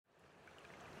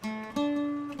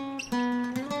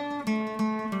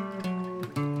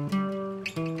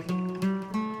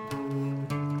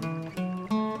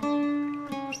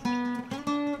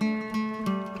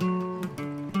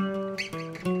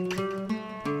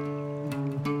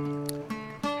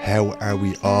how are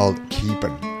we all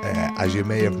keeping? As you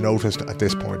may have noticed at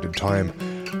this point in time,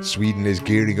 Sweden is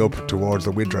gearing up towards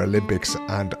the Winter Olympics,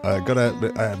 and I'm going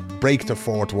to break the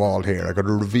fourth wall here. I'm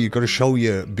going to show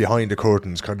you behind the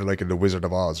curtains, kind of like in The Wizard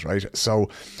of Oz, right? So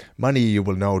many of you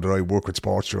will know that I work with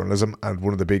sports journalism, and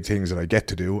one of the big things that I get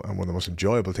to do, and one of the most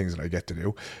enjoyable things that I get to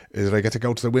do, is that I get to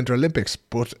go to the Winter Olympics.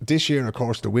 But this year, of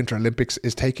course, the Winter Olympics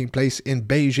is taking place in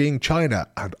Beijing, China,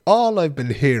 and all I've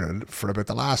been hearing for about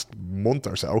the last month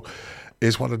or so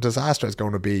is what a disaster it's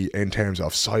going to be in terms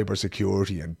of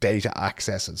cybersecurity and data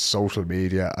access and social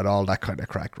media and all that kind of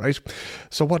crack, right?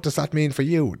 So what does that mean for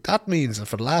you? That means that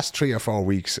for the last 3 or 4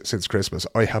 weeks since Christmas,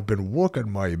 I have been working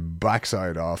my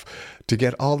backside off to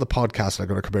get all the podcasts that are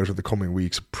going to come out in the coming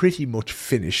weeks pretty much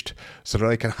finished so that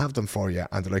I can have them for you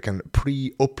and that I can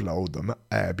pre-upload them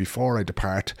before I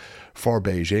depart for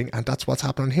Beijing. And that's what's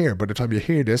happening here. By the time you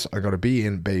hear this, I'm going to be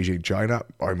in Beijing, China.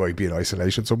 I might be in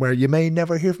isolation somewhere. You may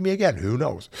never hear from me again. Who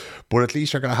knows? But at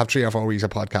least you're going to have 3 or 4 weeks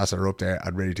of podcasts that are up there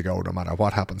and ready to go no matter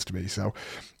what happens to me. So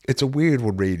it's a weird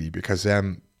one really, because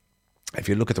if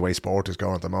you look at the way sport is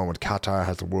going at the moment, Qatar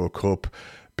has the World Cup,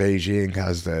 Beijing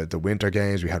has the Winter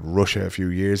Games, we had Russia a few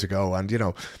years ago, and you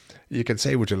know, you can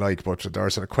say what you like, but there are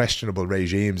sort of questionable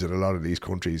regimes in a lot of these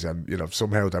countries, and you know,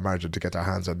 somehow they're managing to get their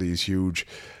hands on these huge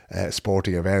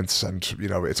sporting events, and you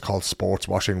know, it's called sports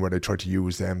washing, where they try to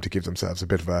use them to give themselves a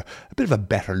bit of a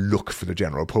better look for the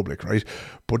general public, right?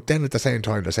 But then at the same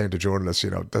time, they're saying to journalists, you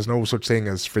know, there's no such thing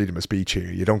as freedom of speech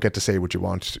here. You don't get to say what you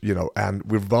want, you know. And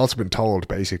we've also been told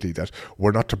basically that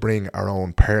we're not to bring our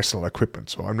own personal equipment.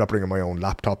 So I'm not bringing my own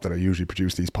laptop that I usually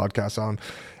produce these podcasts on.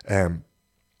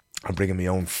 I'm bringing my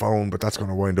own phone, but that's going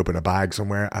to wind up in a bag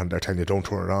somewhere, and they're telling you don't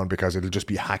turn it on because it'll just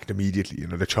be hacked immediately. You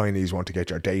know, the Chinese want to get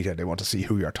your data. They want to see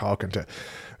who you're talking to.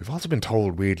 We've also been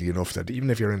told, weirdly enough, that even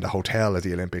if you're in the hotel at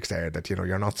the Olympics there, that, you know,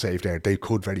 you're not safe there. They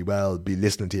could very well be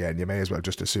listening to you, and you may as well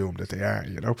just assume that they are,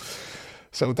 you know.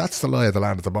 So that's the lie of the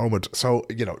land at the moment. So,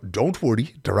 you know, don't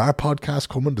worry. There are podcasts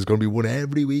coming. There's going to be one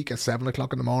every week at 7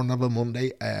 o'clock in the morning of a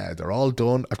Monday. They're all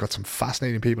done. I've got some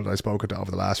fascinating people that I've spoken to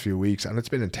over the last few weeks, and it's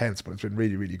been intense, but it's been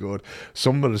really, really good.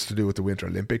 Some of it is to do with the Winter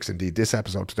Olympics. Indeed, this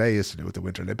episode today is to do with the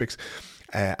Winter Olympics.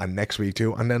 And next week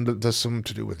too. And then there's some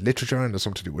to do with literature, and there's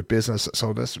some to do with business.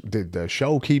 So the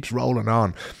show keeps rolling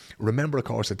on. Remember, of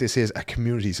course, that this is a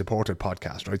community-supported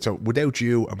podcast, right? So without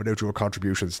you and without your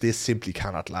contributions, this simply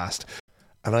cannot last.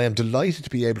 And I am delighted to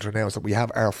be able to announce that we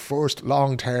have our first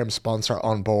long-term sponsor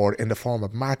on board in the form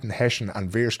of Martin Heschen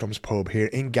and Wirström's pub here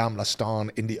in Gamla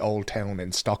Stan in the Old Town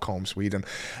in Stockholm, Sweden.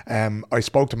 I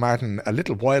spoke to Martin a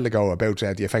little while ago about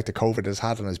the effect that COVID has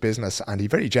had on his business, and he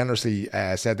very generously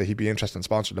said that he'd be interested in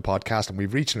sponsoring the podcast, and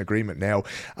we've reached an agreement now,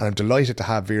 and I'm delighted to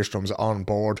have Wirström's on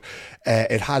board.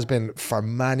 It has been for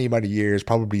many, many years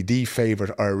probably the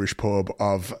favourite Irish pub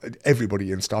of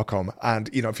everybody in Stockholm, and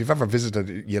you know, if you've ever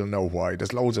visited, you'll know why.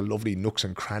 There's loads of lovely nooks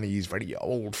and crannies, very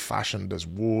old fashioned. There's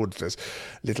wood, there's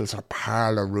little sort of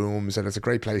parlour rooms, and it's a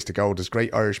great place to go. There's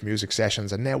great Irish music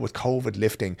sessions, and now with COVID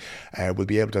lifting, we'll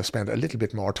be able to spend a little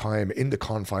bit more time in the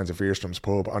confines of Wirström's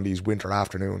pub on these winter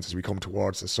afternoons as we come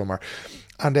towards the summer.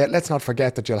 And let's not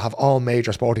forget that you'll have all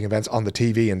major sporting events on the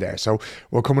TV in there. So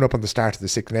we're coming up on the start of the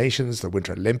Six Nations, the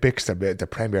Winter Olympics, the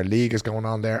Premier League is going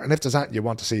on there. And if there's that you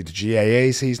want to see, the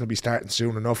GAA season will be starting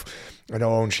soon enough. I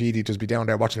know Owen Sheedy does be down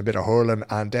there watching a bit of hurling.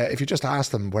 And if you just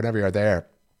ask them whenever you're there,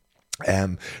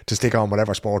 to stick on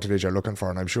whatever sport it is you're looking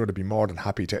for, and I'm sure they'd be more than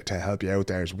happy to help you out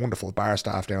there. There's wonderful bar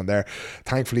staff down there.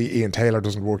 Thankfully Ian Taylor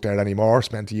doesn't work there anymore.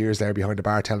 Spent years there behind the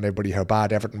bar telling everybody how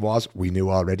bad Everton was. We knew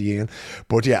already, Ian,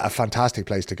 but yeah, a fantastic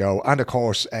place to go. And of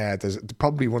course there's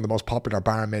probably one of the most popular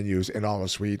bar menus in all of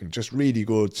Sweden. Just really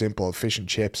good simple fish and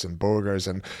chips and burgers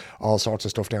and all sorts of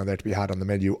stuff down there to be had on the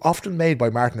menu, often made by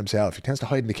Martin himself. He tends to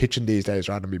hide in the kitchen these days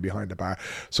rather than be behind the bar.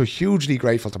 So hugely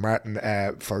grateful to Martin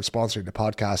for sponsoring the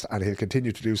podcast, and he'll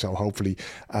continue to do so hopefully,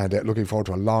 and looking forward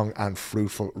to a long and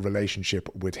fruitful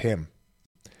relationship with him.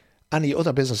 Any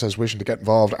other businesses wishing to get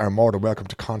involved are more than welcome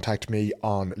to contact me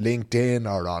on LinkedIn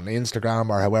or on Instagram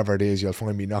or however it is. You'll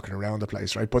find me knocking around the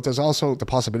place, right? But there's also the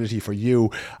possibility for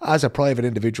you as a private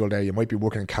individual there. You might be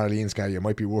working in Karolinska, you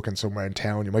might be working somewhere in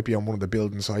town, you might be on one of the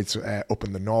building sites up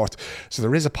in the north. So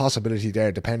there is a possibility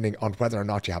there depending on whether or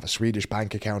not you have a Swedish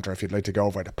bank account or if you'd like to go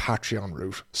over the Patreon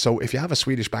route. So if you have a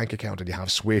Swedish bank account and you have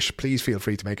Swish, please feel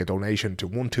free to make a donation to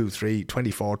 123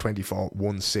 24 24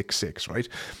 166, right?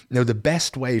 Now the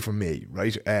best way for me,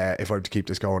 right, if I were to keep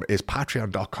this going, is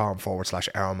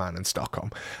patreon.com/Ironman in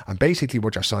Stockholm. And basically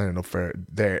what you're signing up for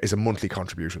there is a monthly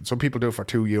contribution. Some people do it for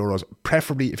 €2.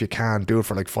 Preferably, if you can, do it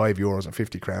for like €5 or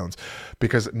 50 crowns,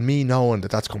 because me knowing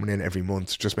that that's coming in every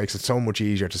month just makes it so much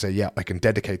easier to say, yeah, I can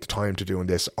dedicate the time to doing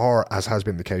this, or as has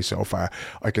been the case so far,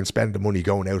 I can spend the money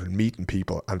going out and meeting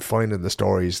people and finding the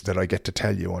stories that I get to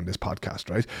tell you on this podcast,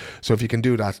 right? So if you can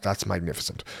do that, that's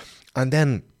magnificent. And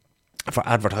then for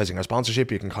advertising or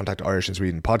sponsorship, you can contact Irish in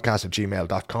Sweden podcast at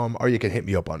gmail.com, or you can hit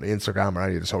me up on Instagram or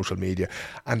any of the social media.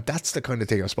 And that's the kind of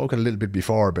thing I've spoken a little bit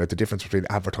before about, the difference between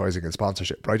advertising and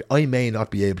sponsorship, right? I may not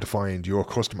be able to find your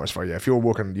customers for you. If you're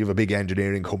working, you have a big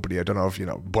engineering company, I don't know if,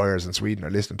 buyers in Sweden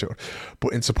are listening to it,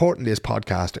 but in supporting this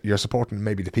podcast, you're supporting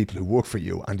maybe the people who work for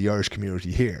you and the Irish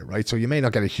community here, right? So you may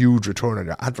not get a huge return on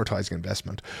your advertising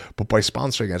investment, but by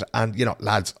sponsoring it, and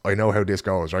lads, I know how this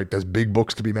goes, right? There's big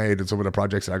bucks to be made in some of the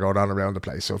projects that are going on around the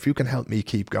place. So if you can help me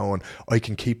keep going, I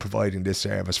can keep providing this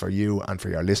service for you and for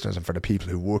your listeners and for the people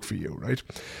who work for you, right?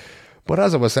 But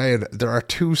as I was saying, there are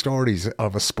two stories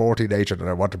of a sporty nature that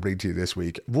I want to bring to you this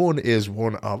week. One is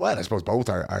one of, well, I suppose both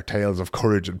are tales of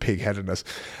courage and pig-headedness.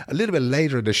 A little bit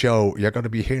later in the show, you're going to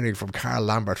be hearing from Karl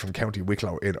Lambert from County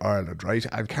Wicklow in Ireland, right?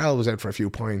 And Karl was out for a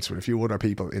few points with a few other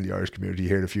people in the Irish community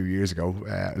here a few years ago,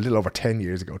 a little over 10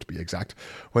 years ago to be exact,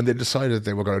 when they decided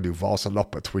they were going to do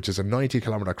Vasaloppet, which is a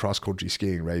 90-kilometre cross-country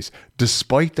skiing race,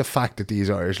 despite the fact that these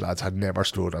Irish lads had never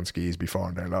stood on skis before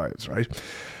in their lives, right?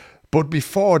 But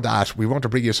before that, we want to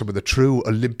bring you some of the true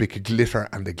Olympic glitter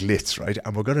and the glitz, right?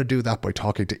 And we're going to do that by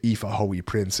talking to Aoife Hoey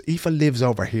Printz. Aoife lives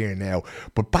over here now,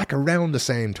 but back around the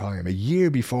same time, a year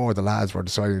before the lads were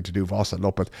deciding to do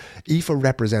Vasaloppet, Aoife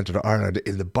represented Ireland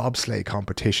in the bobsleigh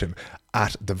competition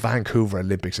at the Vancouver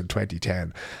Olympics in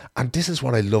 2010. And this is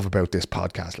what I love about this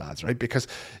podcast, lads, right? Because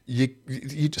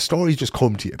stories just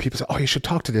come to you. People say, oh, you should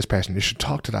talk to this person, you should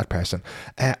talk to that person.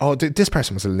 This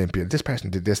person was an Olympian, this person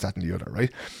did this, that and the other,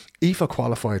 right? Aoife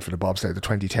qualified for the bobsleigh, the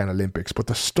 2010 Olympics, but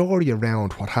the story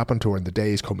around what happened to her in the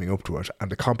days coming up to it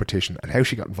and the competition and how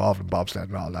she got involved in bobsleigh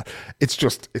and all that,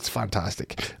 it's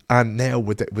fantastic. And now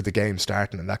with the game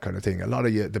starting and that kind of thing, a lot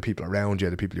of you, the people around you,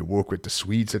 the people you work with, the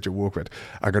Swedes that you work with,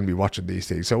 are going to be watching these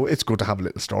things. So it's good to have a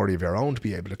little story of your own to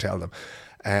be able to tell them.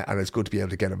 And it's good to be able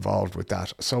to get involved with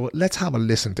that. So let's have a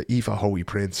listen to Aoife Hoey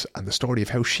Printz and the story of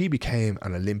how she became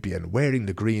an Olympian wearing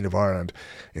the green of Ireland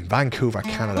in Vancouver,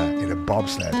 Canada in a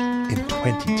bobsled in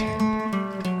 2010.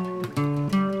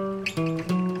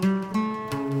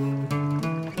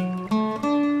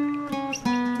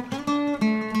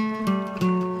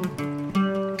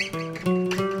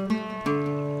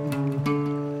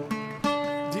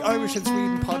 Irish in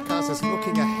Sweden podcast is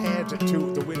looking ahead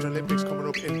to the Winter Olympics coming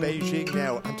up in Beijing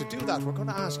now, and to do that we're going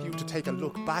to ask you to take a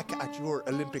look back at your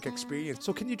Olympic experience.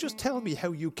 So can you just tell me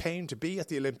how you came to be at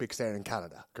the Olympics there in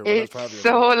Canada? It's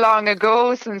so long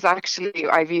ago since actually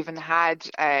I've even had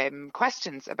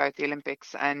questions about the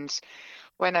Olympics, and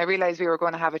when I realised we were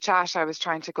going to have a chat, I was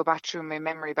trying to go back through my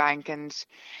memory bank and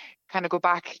kind of go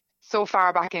back so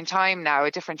far back in time now,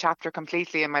 a different chapter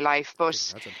completely in my life.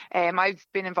 But I've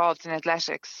been involved in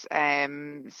athletics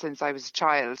since I was a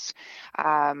child,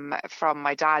 from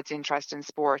my dad's interest in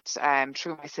sport,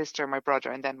 through my sister, my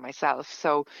brother, and then myself.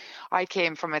 So I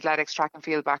came from athletics, track and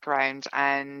field background,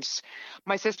 and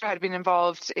my sister had been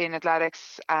involved in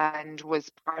athletics and was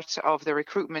part of the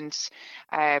recruitment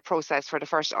process for the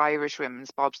first Irish women's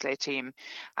bobsleigh team.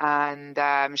 And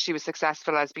she was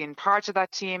successful as being part of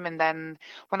that team. And then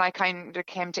when I kind of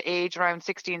came to age around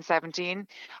 16, 17,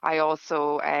 I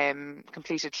also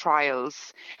completed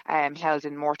trials held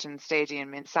in Morton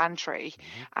Stadium in Santry,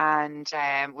 and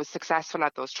was successful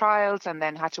at those trials, and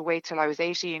then had to wait till I was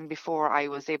 18 before I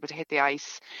was able to hit the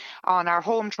ice on our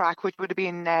home track, which would have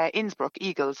been Innsbruck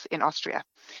Eagles in Austria.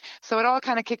 So it all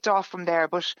kind of kicked off from there.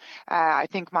 But I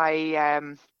think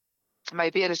my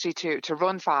ability to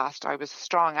run fast, I was a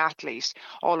strong athlete,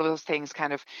 all of those things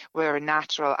kind of were a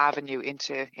natural avenue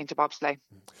into bobsleigh.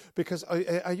 Because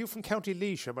are you from County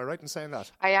Laois, am I right in saying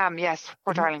that? I am, yes,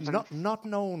 Portarlington. Not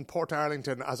known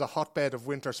Portarlington as a hotbed of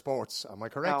winter sports, am I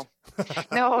correct?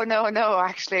 No,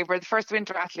 actually, we're the first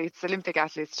winter athletes, Olympic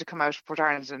athletes, to come out of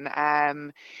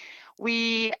Portarlington.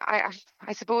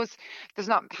 I suppose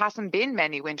hasn't been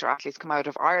many winter athletes come out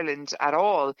of Ireland at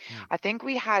all. I think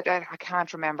we had, I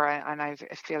can't remember, and I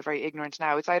feel very ignorant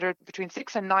now, it's either between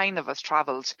 6 and 9 of us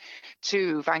travelled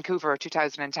to Vancouver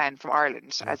 2010 from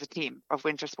Ireland as a team of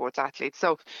winter sports athletes.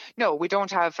 So no, we don't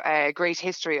have a great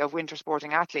history of winter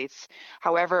sporting athletes.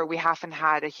 However, we haven't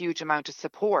had a huge amount of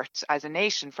support as a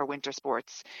nation for winter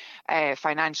sports,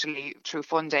 financially through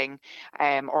funding,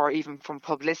 or even from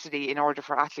publicity in order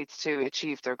for athletes to to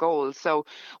achieve their goals. So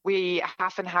we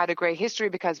haven't had a great history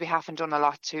because we haven't done a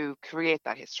lot to create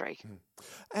that history.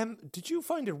 Did you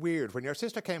find it weird when your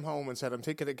sister came home and said, I'm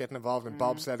thinking of getting involved in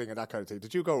bobsledding and that kind of thing?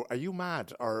 Did you go, are you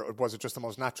mad? Or was it just the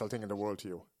most natural thing in the world to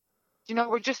you? You know,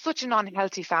 we're just such an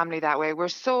unhealthy family that way. We're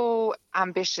so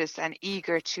ambitious and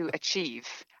eager to achieve.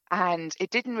 And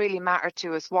it didn't really matter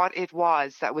to us what it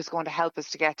was that was going to help us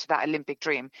to get to that Olympic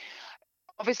dream.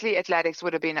 Obviously, athletics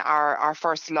would have been our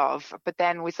first love, but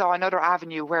then we saw another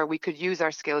avenue where we could use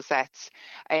our skill sets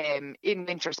in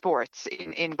winter sports,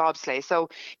 in bobsleigh. So,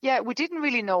 yeah, we didn't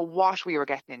really know what we were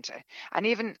getting into. And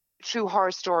even through her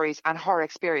stories and her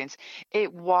experience,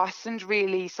 it wasn't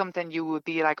really something you would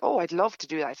be like, oh, I'd love to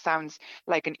do that. It sounds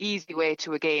like an easy way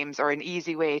to a games or an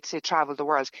easy way to travel the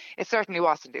world. It certainly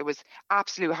wasn't. It was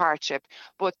absolute hardship.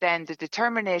 But then the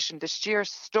determination, the sheer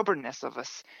stubbornness of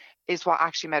us is what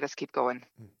actually made us keep going.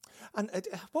 And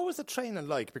what was the training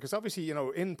like? Because obviously, you know,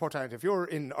 in Portland, if you're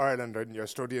in Ireland and you're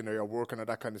studying or you're working or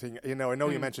that kind of thing, you know, I know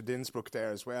you mentioned Innsbruck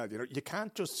there as well. You know, you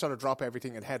can't just sort of drop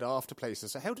everything and head off to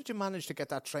places. So how did you manage to get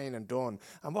that training done?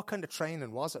 And what kind of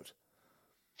training was it?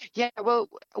 Yeah, well,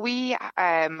 we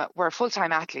were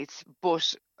full-time athletes,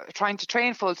 but trying to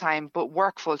train full-time, but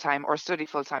work full-time or study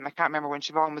full-time. I can't remember when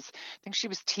Siobhan was, I think she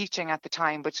was teaching at the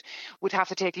time, but would have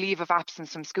to take leave of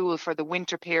absence from school for the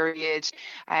winter period.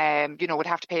 You know, would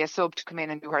have to pay a sub to come in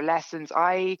and do her lessons.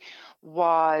 I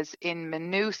was in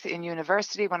Maynooth in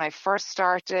university when I first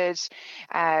started.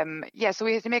 So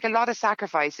we had to make a lot of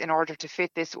sacrifice in order to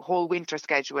fit this whole winter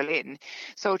schedule in.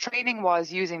 So training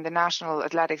was using the National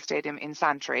Athletic Stadium in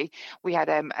Santry. We had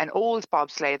an old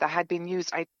bobsleigh that had been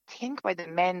used, I think, by the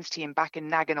men's team back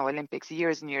in Nagano Olympics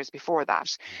years and years before that.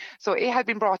 So it had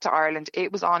been brought to Ireland.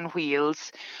 It was on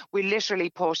wheels. We literally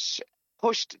pushed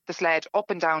the sled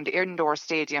up and down the indoor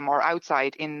stadium or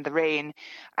outside in the rain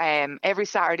every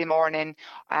Saturday morning.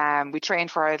 We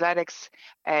trained for our athletics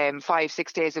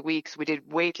 5-6 days a week. So we did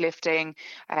weightlifting,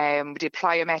 we did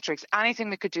plyometrics,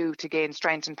 anything we could do to gain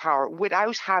strength and power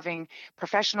without having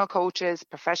professional coaches,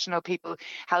 professional people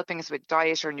helping us with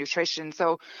diet or nutrition.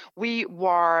 So we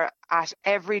were at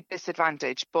every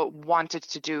disadvantage, but wanted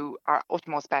to do our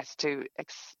utmost best to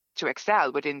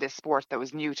excel within this sport that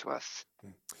was new to us.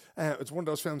 It's one of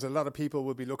those films a lot of people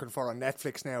will be looking for on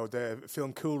Netflix now. The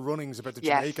film Cool Runnings about the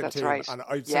Yes, Jamaican that's team. right. And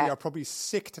I'd say you're probably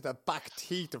sick to the back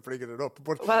teeth of bringing it up.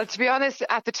 But well, to be honest,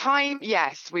 at the time,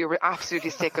 yes, we were absolutely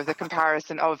sick of the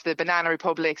comparison of the Banana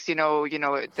Republics, you know,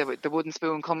 the wooden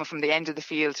spoon coming from the end of the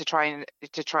field to try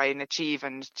and achieve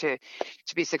and to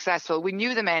be successful. We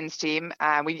knew the men's team.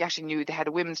 We actually knew they had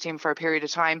a women's team for a period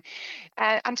of time.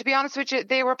 And to be honest with you,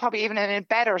 they were probably even in a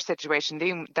better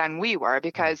situation than we were,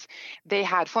 because they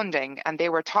had funding and they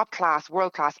were top class,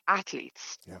 world class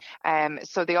athletes. Yeah.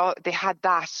 So they had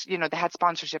that, you know, they had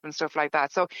sponsorship and stuff like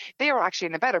that. So they were actually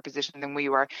in a better position than we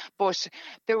were. But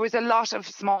there was a lot of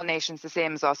small nations the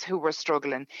same as us who were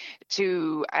struggling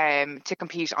to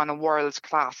compete on a world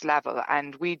class level,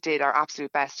 and we did our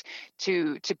absolute best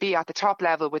to be at the top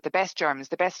level with the best Germans,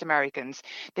 the best Americans.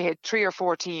 They had 3 or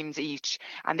 4 teams each,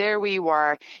 and there we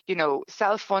were, you know,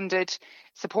 self-funded,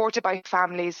 supported by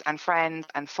families and friends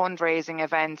and fundraising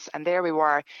events, and there we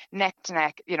were neck to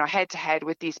neck, you know, head to head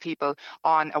with these people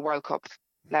on a World Cup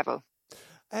level.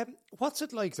 What's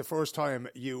it like the first time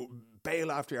you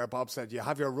bail after your bobsled, you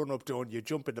have your run up done, you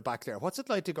jump in the back there? What's it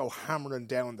like to go hammering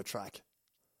down the track?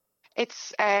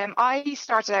 It's I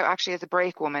started out actually as a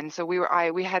brake woman, so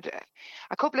we had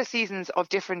a couple of seasons of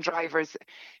different drivers,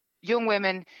 young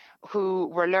women who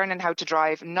were learning how to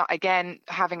drive, not again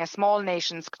having a small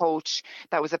nations coach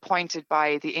that was appointed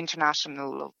by the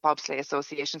International Bobsleigh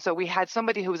Association. So we had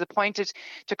somebody who was appointed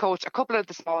to coach a couple of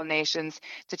the small nations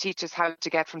to teach us how to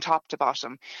get from top to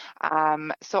bottom.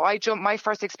 So I jumped. My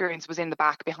first experience was in the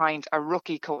back behind a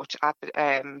rookie coach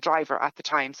driver at the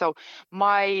time. So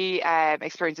my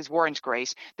experiences weren't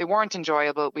great. They weren't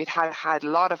enjoyable. We'd had a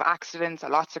lot of accidents,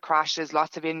 lots of crashes,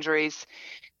 lots of injuries.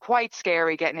 Quite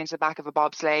scary getting into the back of a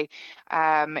bobsleigh.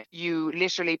 You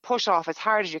literally push off as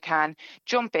hard as you can,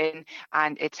 jump in,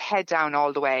 and it's head down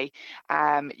all the way.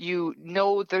 You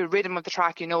know the rhythm of the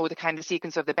track, you know the kind of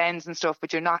sequence of the bends and stuff,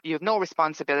 but you have no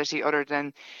responsibility other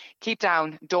than keep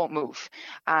down, don't move.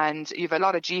 And you have a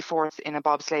lot of G-force in a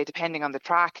bobsleigh, depending on the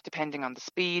track, depending on the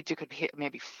speed. You could hit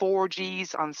maybe 4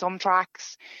 Gs on some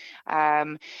tracks.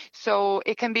 So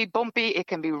it can be bumpy, it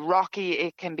can be rocky,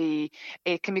 it can be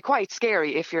quite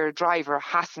scary if if your driver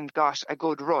hasn't got a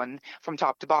good run from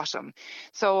top to bottom.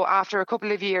 So after a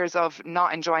couple of years of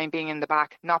not enjoying being in the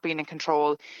back, not being in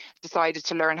control, decided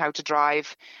to learn how to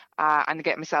drive and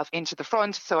get myself into the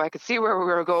front so I could see where we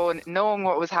were going, knowing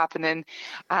what was happening.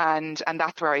 And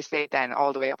that's where I stayed then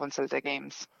all the way up until the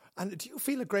games. And do you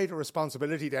feel a greater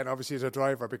responsibility then, obviously, as a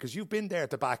driver, because you've been there at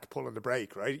the back pulling the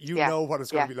brake, right? You know what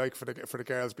it's going to be like for the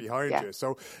girls behind you.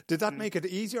 So did that make it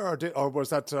easier, or was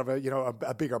that sort of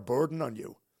a bigger burden on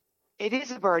you? It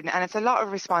is a burden, and it's a lot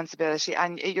of responsibility,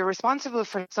 and you're responsible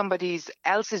for somebody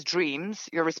else's dreams.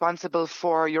 You're responsible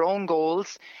for your own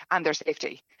goals and their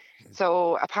safety.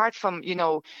 So apart from,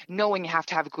 knowing you have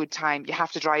to have a good time, you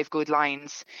have to drive good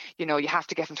lines, you have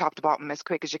to get from top to bottom as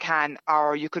quick as you can,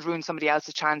 or you could ruin somebody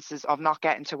else's chances of not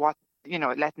getting to what,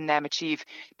 letting them achieve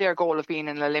their goal of being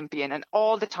an Olympian. And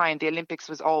all the time, the Olympics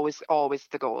was always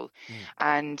the goal.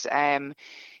 And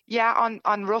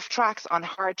on rough tracks, on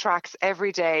hard tracks,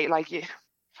 every day,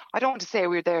 I don't want to say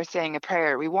we were there saying a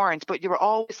prayer. We weren't, but you will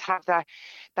always have that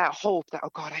hope that, oh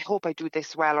God, I hope I do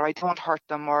this well, or I don't hurt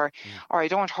them, or I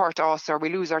don't hurt us, or we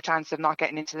lose our chance of not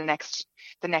getting into the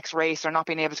next race, or not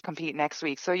being able to compete next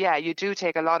week. So yeah, you do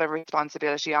take a lot of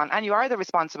responsibility on, and you are the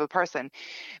responsible person.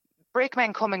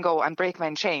 Brakemen come and go, and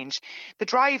brakemen change. The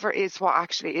driver is what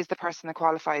actually is the person that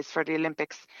qualifies for the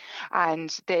Olympics,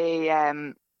 and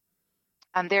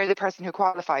they're the person who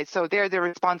qualifies. So they're the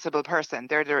responsible person.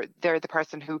 They're the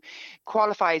person who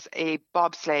qualifies a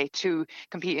bobsleigh to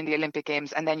compete in the Olympic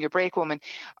Games. And then your brakewoman,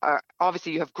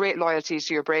 obviously you have great loyalties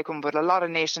to your brakewoman, but a lot of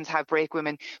nations have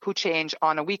brakewomen who change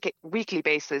on a weekly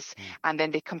basis, and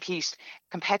then they compete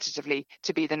competitively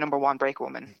to be the number one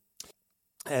brakewoman.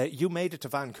 You made it to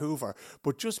Vancouver,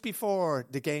 but just before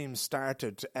the games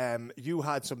started, you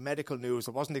had some medical news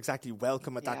that wasn't exactly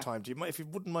welcome at that time. If you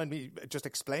wouldn't mind me just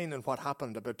explaining what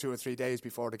happened about 2 or 3 days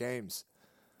before the games?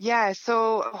 Yeah,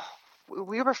 so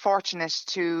we were fortunate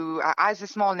to, as a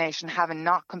small nation, having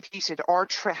not competed or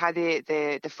had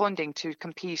the funding to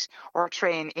compete or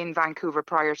train in Vancouver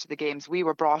prior to the games, we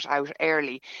were brought out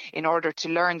early in order to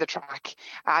learn the track,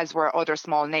 as were other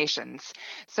small nations.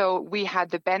 So we had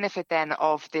the benefit then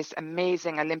of this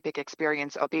amazing Olympic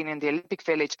experience of being in the Olympic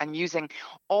Village and using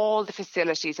all the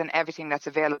facilities and everything that's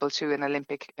available to an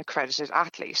Olympic accredited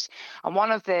athlete. And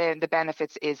one of the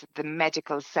benefits is the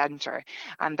medical centre,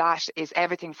 and that is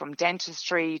everything from dentistry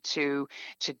to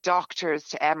doctors,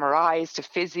 to MRIs, to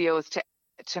physios,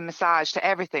 to massage, to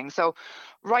everything. So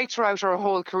right throughout our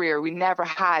whole career, we never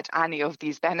had any of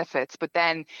these benefits. But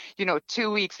then,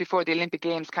 2 weeks before the Olympic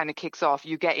Games kind of kicks off,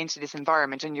 you get into this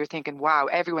environment and you're thinking, wow,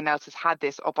 everyone else has had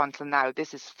this up until now.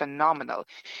 This is phenomenal.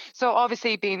 So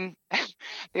obviously, being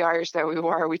the Irish that we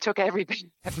were, we took every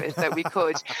benefit that we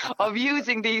could of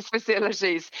using these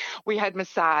facilities. We had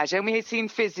massage, and we had seen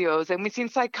physios, and we'd seen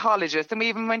psychologists, and we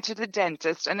even went to the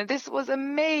dentist. And this was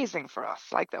amazing for us.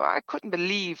 I couldn't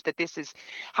believe that this is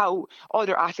how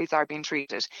other athletes are being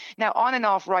treated. Now, on and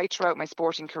off, right throughout my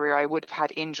sporting career, I would have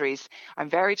had injuries. I'm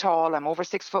very tall. I'm over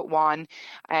 6'1".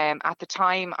 At the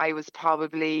time, I was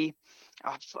probably...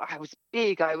 I was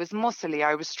big, I was muscly,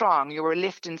 I was strong. You were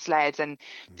lifting sleds and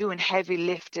doing heavy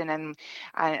lifting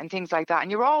and things like that.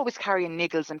 And you were always carrying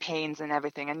niggles and pains and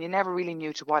everything. And you never really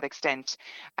knew to what extent.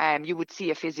 You would see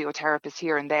a physiotherapist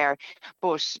here and there.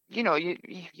 But, you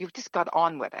just got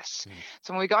on with it.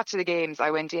 So when we got to the games, I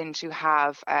went in to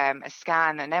have an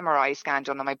MRI scan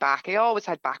done on my back. I always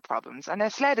had back problems. And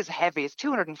a sled is heavy. It's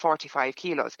 245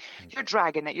 kilos. You're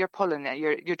dragging it, you're pulling it,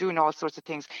 you're doing all sorts of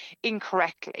things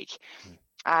incorrectly.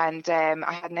 And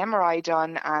I had an MRI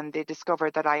done, and they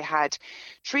discovered that I had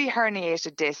 3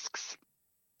 herniated discs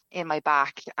in my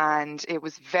back, and it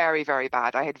was very, very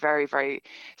bad. I had very, very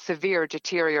severe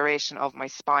deterioration of my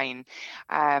spine.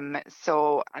 And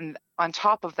on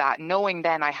top of that, knowing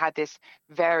then I had this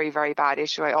very, very bad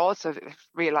issue, I also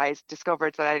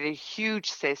discovered that I had a huge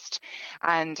cyst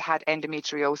and had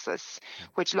endometriosis,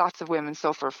 which lots of women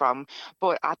suffer from.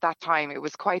 But at that time, it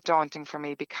was quite daunting for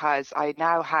me because I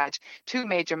now had 2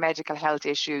 major medical health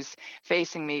issues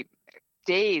facing me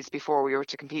days before we were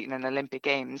to compete in an Olympic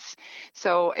Games.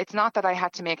 So it's not that I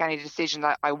had to make any decision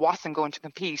that I wasn't going to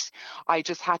compete. I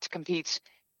just had to compete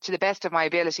to the best of my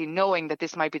ability, knowing that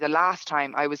this might be the last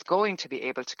time I was going to be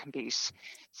able to compete.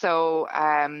 So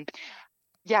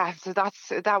so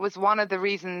that was one of the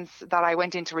reasons that I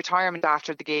went into retirement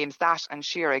after the Games, that and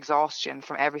sheer exhaustion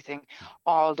from everything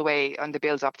all the way on the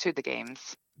build up to the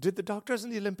Games. Did the doctors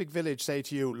in the Olympic Village say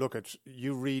to you, look,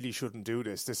 you really shouldn't do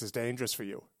this, this is dangerous for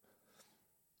you?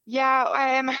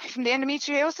 Yeah, from the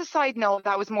endometriosis side, no,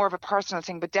 that was more of a personal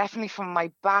thing, but definitely from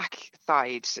my back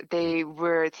side, they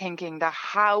were thinking that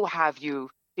how have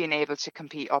you been able to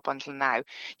compete up until now?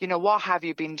 You know, what have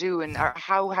you been doing, or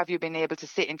how have you been able to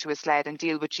sit into a sled and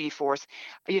deal with G-force,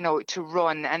 you know, to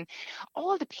run? And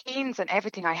all the pains and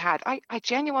everything I had, I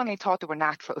genuinely thought they were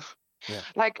natural. Yeah.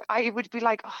 Like, I would be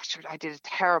like, oh, sure, I did a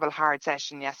terrible hard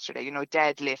session yesterday, you know,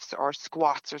 deadlifts or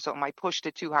squats or something. I pushed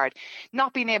it too hard.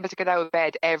 Not being able to get out of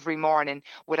bed every morning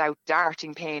without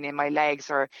darting pain in my legs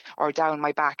or down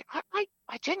my back.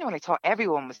 I genuinely thought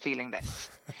everyone was feeling this,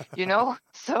 you know?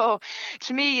 So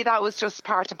to me, that was just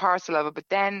part and parcel of it. But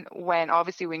then when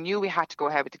obviously we knew we had to go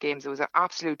ahead with the games, it was an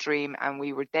absolute dream, and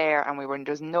we were there, and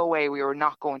there's no way we were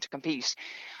not going to compete.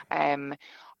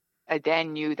 I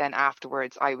then knew then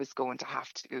afterwards I was going to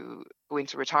have to go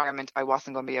into retirement. I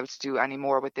wasn't going to be able to do any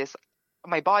more with this.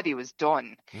 My body was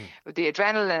done. The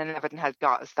adrenaline and everything had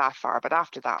got us that far, but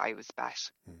after that I was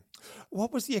bet.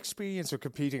 What was the experience of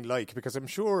competing like? Because I'm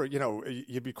sure, you know,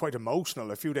 you'd be quite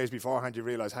emotional. A few days beforehand you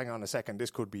realise, hang on a second,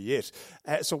 this could be it.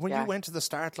 So when you went to the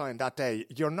start line that day,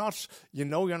 you're not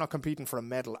competing for a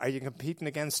medal. Are you competing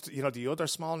against, you know, the other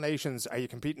small nations? Are you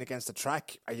competing against the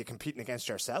track? Are you competing against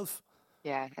yourself?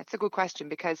 Yeah, that's a good question,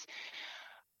 because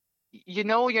you're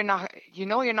not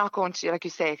going to, like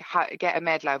you say, get a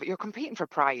medal out of it. You're competing for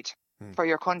pride, for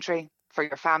your country, for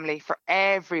your family, for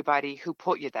everybody who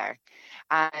put you there,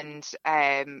 and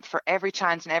for every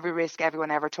chance and every risk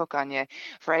everyone ever took on you,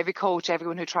 for every coach,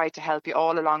 everyone who tried to help you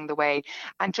all along the way,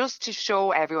 and just to show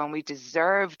everyone we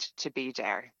deserved to be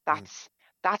there.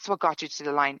 That's what got you to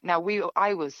the line. Now,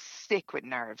 I was sick with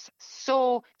nerves,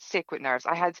 so sick with nerves.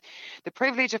 I had the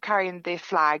privilege of carrying the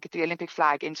flag, the Olympic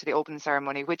flag, into the opening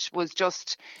ceremony, which was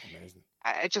just amazing.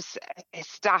 Just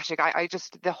ecstatic. I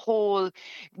just, the whole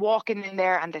walking in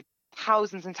there and the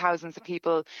thousands and thousands of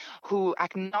people who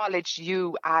acknowledged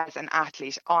you as an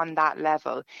athlete on that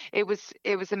level. It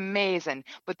was amazing.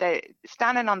 But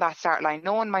standing on that start line,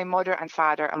 knowing my mother and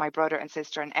father and my brother and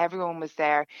sister and everyone was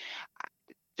there,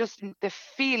 just the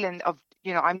feeling of,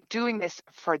 you know, I'm doing this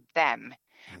for them,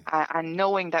 and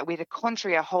knowing that we had a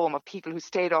country at home of people who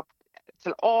stayed up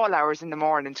till all hours in the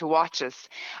morning to watch us.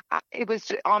 It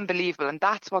was unbelievable, and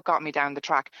that's what got me down the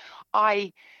track.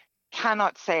 I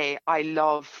cannot say I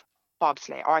love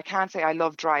bobsleigh, or I can't say I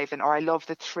love driving, or I love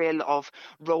the thrill of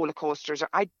roller coasters. Or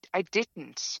I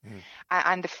didn't.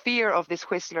 And the fear of this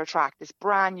Whistler track, this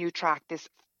brand new track, this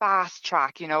fast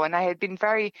track, you know, and I'd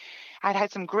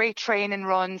had some great training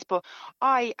runs, but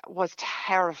I was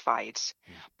terrified.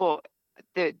 But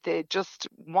the just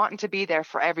wanting to be there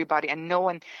for everybody, and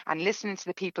knowing and listening to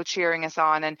the people cheering us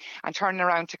on, and turning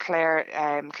around to Claire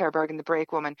Bergen, the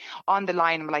brake woman, on the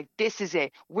line, I'm like, this is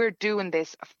it. We're doing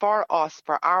this for us,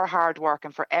 for our hard work,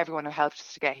 and for everyone who helped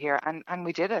us to get here, and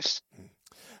we did it.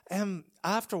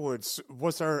 Afterwards,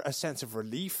 was there a sense of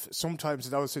relief? Sometimes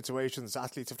in those situations,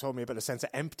 athletes have told me about a sense of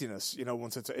emptiness, you know,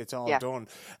 once it's all done.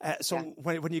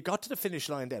 When you got to the finish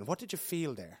line then, what did you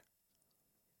feel there?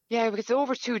 Yeah, because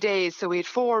over 2 days, so we had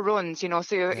 4 runs, you know,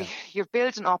 so you're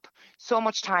building up so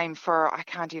much time for, I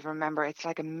can't even remember, it's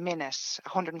like a minute,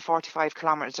 145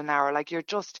 kilometers an hour. Like, the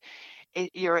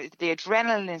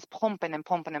adrenaline is pumping and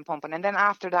pumping and pumping. And then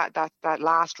after that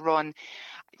last run,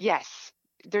 yes,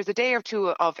 there's a day or two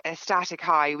of a static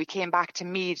high. We came back to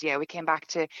media, we came back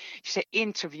to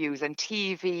interviews and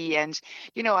TV, and,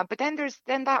 you know, but then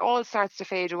that all starts to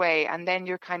fade away, and then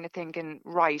you're kind of thinking,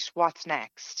 right, what's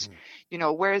next? You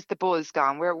know, where's the buzz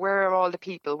gone? Where are all the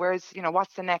people? Where's, you know,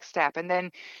 what's the next step? And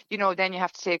then, you know, then you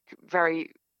have to take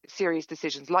very serious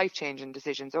decisions, life-changing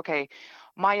decisions. Okay,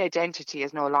 my identity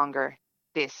is no longer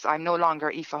this. I'm no longer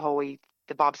Aoife Hoey,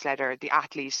 the bobsledder, the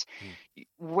athlete.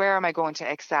 Where am I going to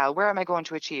excel? Where am I going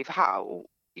to achieve? How?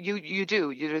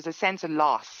 There's a sense of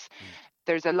loss.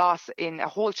 There's a loss in a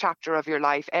whole chapter of your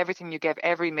life, everything you give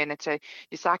every minute to.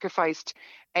 You sacrificed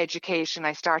education.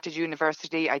 I started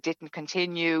university. I didn't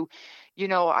continue, you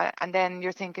know, and then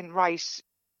you're thinking, right,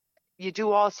 you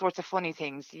do all sorts of funny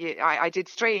things. I did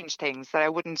strange things that I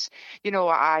wouldn't, you know,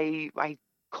 I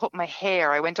cut my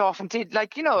hair. I went off and did,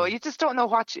 like, you know, you just don't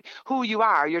know who you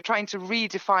are. You're trying to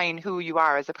redefine who you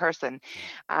are as a person.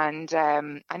 And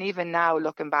even now,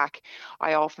 looking back,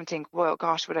 I often think, well,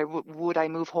 gosh, would I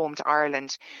move home to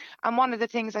Ireland? And one of the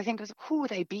things I think is, who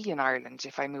would I be in Ireland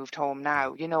if I moved home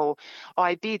now? You know,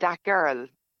 I'd be that girl.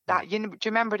 That, you know, do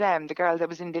you remember them? The girl that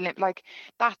was in the Olympics? Like,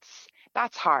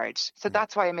 that's hard. So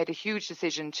that's why I made a huge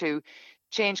decision to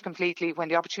change completely when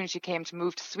the opportunity came to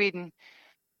move to Sweden.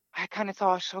 I kind of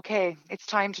thought, okay, it's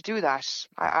time to do that.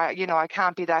 I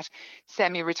can't be that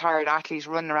semi-retired athlete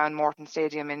running around Morton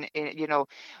Stadium in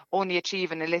only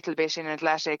achieving a little bit in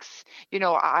athletics.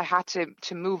 I had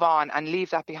to move on and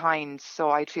leave that behind so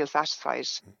I'd feel satisfied.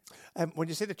 When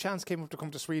you say the chance came up to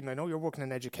come to Sweden, I know you're working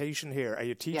in education here. Are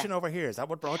you teaching over here? Is that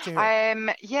what brought you here?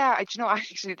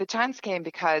 Actually the chance came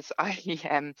because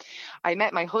I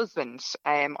met my husband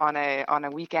on a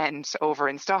weekend over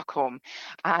in Stockholm,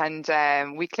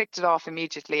 and we clicked it off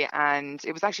immediately, and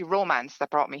it was actually romance that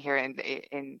brought me here in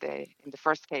the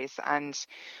first case, and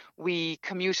we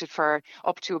commuted for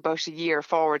up to about a year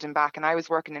forward and back, and I was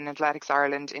working in Athletics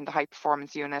Ireland in the high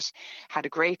performance unit, had a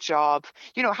great job,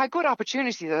 had good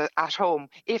opportunities at home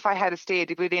if I had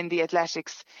stayed within the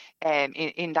athletics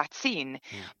in that scene.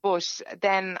 But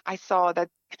then I saw that,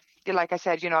 like I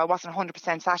said, I wasn't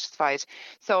 100% satisfied,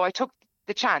 so I took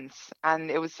the chance,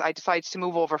 and I decided to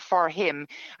move over for him,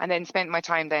 and then spent my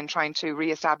time then trying to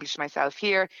re-establish myself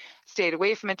here. Stayed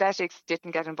away from athletics,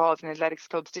 didn't get involved in athletics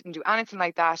clubs, didn't do anything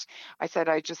like that. I said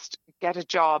I'd just get a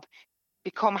job,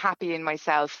 become happy in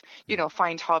myself,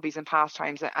 find hobbies and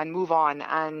pastimes and move on.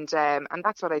 And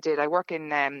that's what I did. I work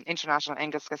in International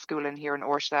Engelska Skolan here in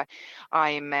Årsta.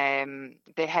 I'm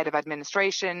the head of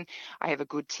administration. I have a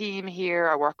good team here.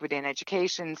 I work within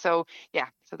education. So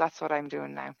that's what I'm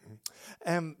doing now.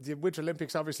 The Winter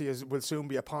Olympics obviously will soon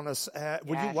be upon us.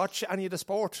 Will you watch any of the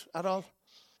sport at all?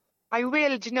 I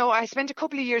will. I spent a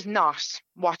couple of years not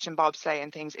watching bobsleigh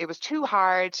and things. It was too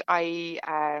hard. Not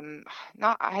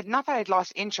that I'd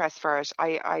lost interest for it.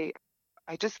 I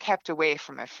just kept away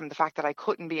from it, from the fact that I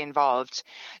couldn't be involved.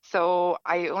 So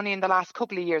I only in the last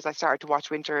couple of years I started to watch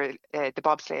the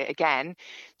bobsleigh again.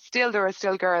 There are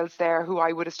still girls there who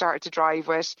I would have started to drive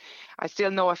with. I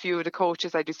still know a few of the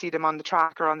coaches. I do see them on the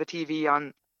track or on the TV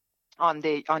on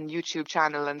YouTube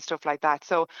channel and stuff like that.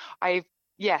 So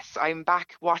Yes, I'm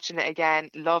back watching it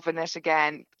again, loving it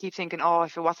again. Keep thinking,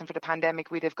 if it wasn't for the pandemic,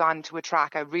 we'd have gone to a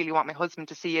track. I really want my husband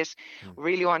to see it.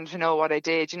 Really wanted to know what I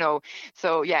did,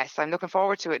 So yes, I'm looking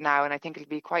forward to it now, and I think it'll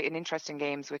be quite an interesting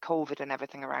games with COVID and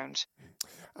everything around.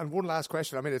 And one last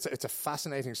question. I mean, it's a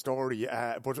fascinating story,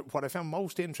 but what I found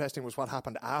most interesting was what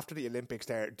happened after the Olympics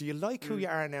there. Do you like who you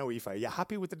are now, Aoife? Are you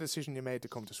happy with the decision you made to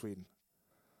come to Sweden?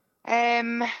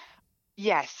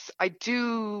 Yes, I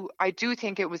do. I do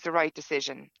think it was the right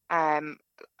decision.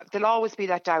 There'll always be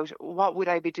that doubt. What would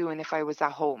I be doing if I was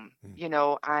at home?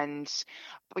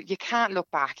 But you can't look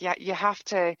back. You have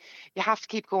to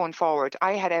keep going forward.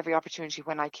 I had every opportunity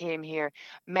when I came here,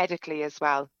 medically as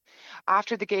well.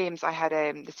 After the games, I had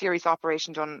the serious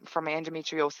operation done for my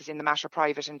endometriosis in the Mater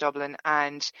Private in Dublin,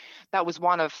 and that was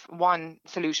one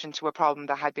solution to a problem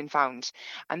that had been found.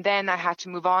 And then I had to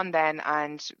move on then,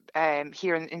 and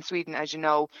here in Sweden, as you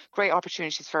know, great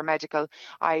opportunities for medical.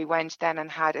 I went then and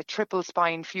had a triple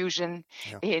spine fusion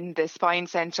in the spine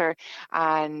centre,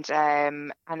 and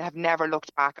have never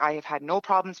looked back. I have had no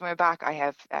problems with my back. I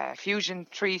have fusion,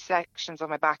 3 sections of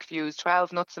my back fused,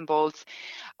 12 nuts and bolts,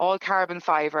 all carbon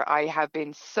fibre. I have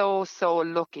been so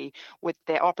lucky with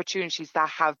the opportunities that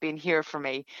have been here for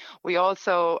me. We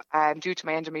also, due to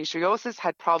my endometriosis,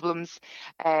 had problems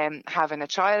having a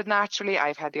child naturally.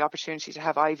 I've had the opportunity to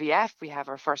have IVF. We have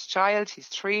our first child. He's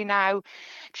 3 now,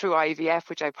 through IVF,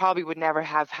 which I probably would never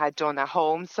have had done at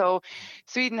home. So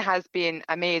Sweden has been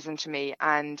amazing to me,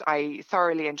 and I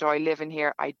thoroughly enjoy living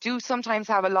here. I do sometimes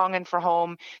have a longing for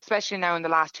home, especially now in the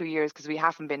last 2 years, because we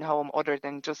haven't been home other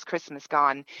than just Christmas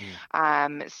gone.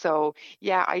 So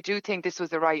yeah, I do think this was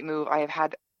the right move. I have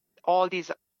had all these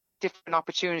different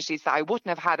opportunities that I wouldn't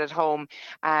have had at home.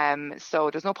 So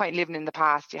there's no point in living in the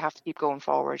past. You have to keep going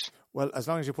forward. Well, as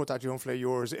long as you put that young fella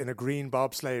yours in a green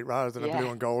bobsleigh rather than a blue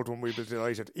and gold one, we'll be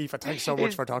delighted. Aoife, thanks so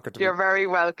much for talking to me. You're very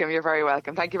welcome. You're very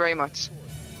welcome. Thank you very much.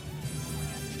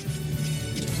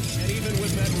 And even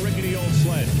with that rickety old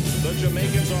sled, the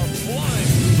Jamaicans are flying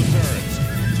through the turns.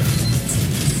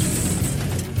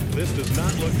 This does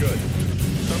not look good.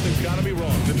 Something's got to be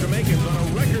wrong. The Jamaicans on a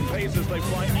record pace as they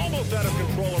fly almost out of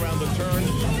control around the turn.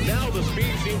 Now the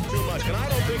speed seems too much, and I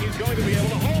don't think he's going to be able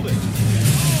to hold it.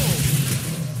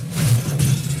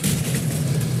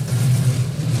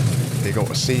 There you go,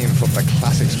 a scene from the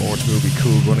classic sports movie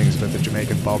Cool Runnings with the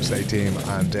Jamaican bobsleigh team,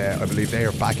 and I believe they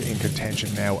are back in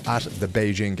contention now at the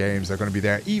Beijing Games. They're going to be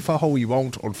there. Aoife Hoey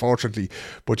won't, unfortunately,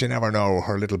 but you never know.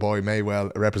 Her little boy may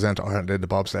well represent Ireland in the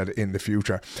bobsled in the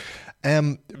future.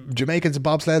 Jamaicans in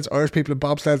bobsleds, Irish people in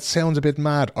bobsleds sounds a bit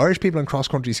mad. Irish people in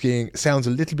cross-country skiing sounds a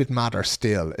little bit madder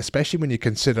still, especially when you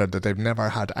consider that they've never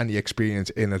had any experience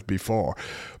in it before.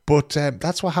 But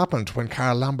that's what happened when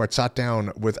Karl Lambert sat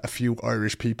down with a few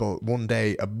Irish people one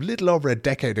day a little over a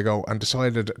decade ago and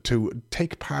decided to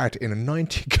take part in a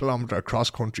 90-kilometre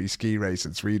cross-country ski race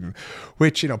in Sweden,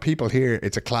 which, you know, people hear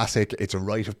it's a classic, it's a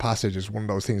rite of passage, it's one of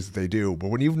those things that they do. But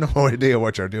when you've no idea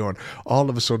what you're doing, all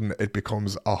of a sudden it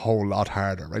becomes a whole lot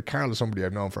harder, right? Karl is somebody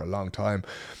I've known for a long time.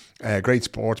 Great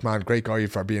sportsman, great guy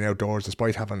for being outdoors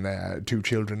despite having 2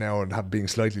 children now and being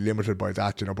slightly limited by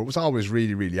that, you know, but was always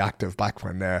really, really active back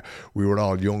when we were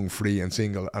all young, free and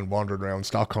single and wandering around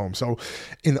Stockholm. So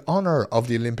in honour of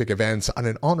the Olympic events and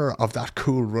in honour of that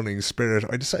cool running spirit,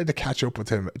 I decided to catch up with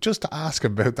him just to ask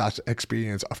him about that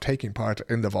experience of taking part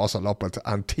in the Vasaloppet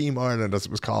and Team Ireland, as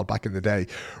it was called back in the day,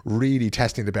 really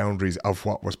testing the boundaries of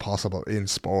what was possible in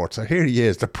sport. So here he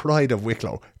is, the pride of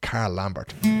Wicklow, Karl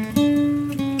Lambert.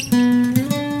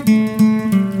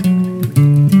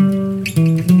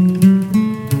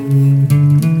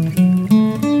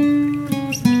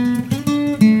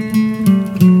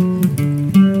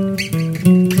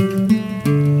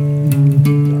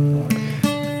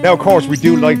 Now, of course, we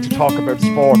do like to talk about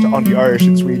sport on the Irish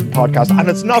in Sweden podcast, and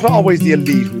it's not always the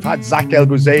elite. We've had Zach El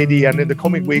Guzadi, and in the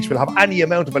coming weeks, we'll have any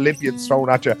amount of Olympians thrown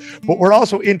at you. But we're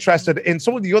also interested in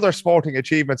some of the other sporting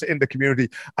achievements in the community.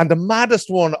 And the maddest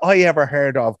one I ever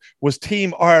heard of was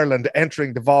Team Ireland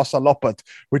entering the Vasaloppet,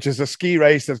 which is a ski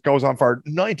race that goes on for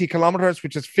 90 kilometres,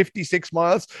 which is 56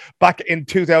 miles, back in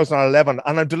 2011.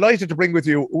 And I'm delighted to bring to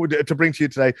you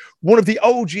today one of the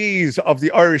OGs of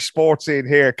the Irish sports scene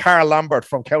here, Karl Lambert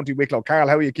from County Wicklow. Karl,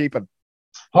 how are you keeping?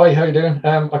 Hi, how you doing?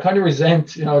 I kind of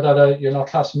resent, that you're not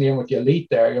classing me in with the elite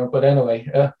there, but anyway.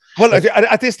 Well,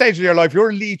 at this stage of your life,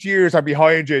 your elite years are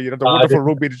behind you. You know, the wonderful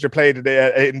rugby that you played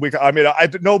in Wicklow. I mean,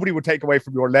 nobody would take away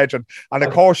from your legend. And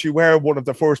of course, you were one of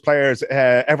the first players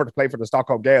ever to play for the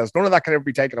Stockholm Gales. None of that can ever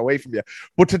be taken away from you.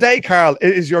 But today, Karl,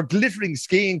 it is your glittering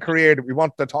skiing career that we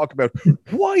want to talk about.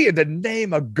 Why in the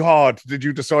name of God did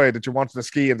you decide that you wanted to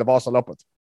ski in the Vasaloppet?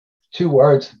 2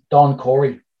 words, Don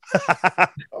Corey.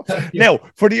 Now,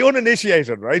 for the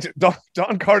uninitiated, right,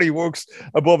 Don Curry works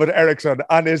above at Ericsson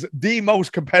and is the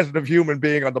most competitive human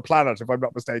being on the planet, if I'm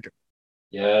not mistaken.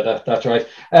 Yeah, that's right.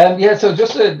 So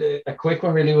just a quick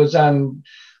one really was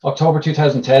October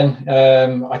 2010.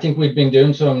 I think we'd been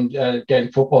doing some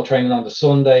Gaelic football training on the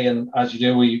Sunday, and as you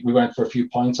do, we went for a few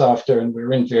pints after, and we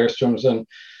were in Veerstrom's, and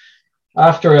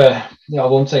after I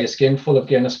won't say a skinful of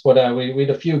Guinness, but we had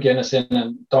a few Guinness in,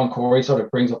 and Don Corey sort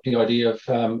of brings up the idea of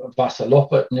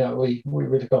Vasaloppet. We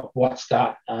really got, what's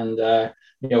that? And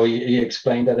he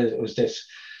explained that it was this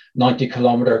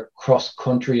 90-kilometer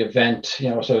cross-country event.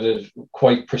 So it is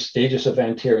quite prestigious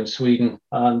event here in Sweden,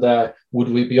 and would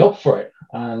we be up for it?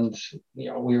 And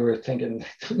we were thinking,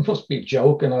 it must be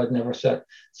joking. I'd never set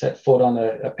foot on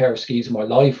a pair of skis in my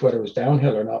life, whether it was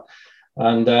downhill or not.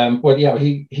 And but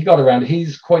he got around.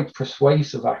 He's quite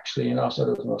persuasive, actually. So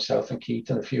there was myself and Keith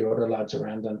and a few other lads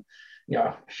around, and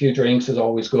a few drinks is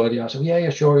always good. So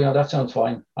sure, that sounds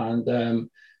fine. And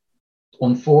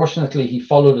unfortunately, he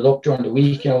followed it up during the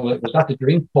week. Was that the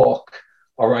drink talk?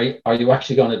 All right, are you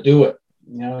actually going to do it?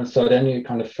 So then you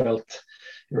kind of felt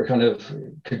you were kind of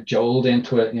cajoled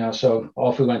into it. So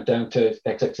off we went down to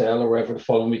XXL or wherever the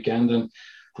following weekend, and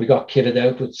we got kitted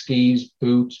out with skis,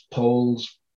 boots,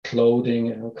 poles, clothing.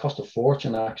 It cost a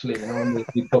fortune, actually, and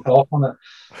we took off on it.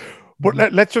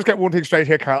 But let's just get one thing straight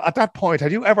here, Karl. At that point,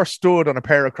 had you ever stood on a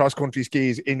pair of cross-country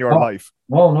skis in your life?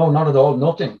 No, not at all.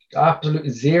 Nothing. Absolutely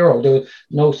zero. There was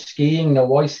no skiing,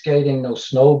 no ice skating, no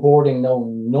snowboarding, no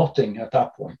nothing at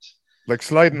that point. Like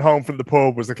sliding home from the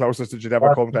pub was the closest that you'd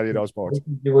ever come to any of those sports.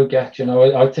 You would get,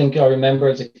 I think I remember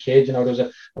as a kid, there was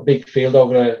a big field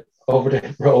over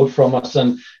the road from us,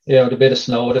 and the bit of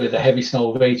snow, the heavy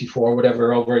snow of 84,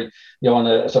 whatever, over on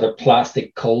a sort of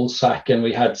plastic coal sack, and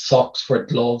we had socks for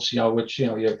gloves, which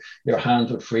your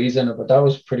hands would freeze in it. But that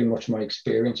was pretty much my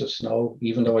experience of snow,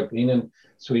 even though I'd been in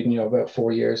Sweden about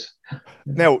 4 years.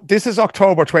 Now, this is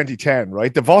October 2010,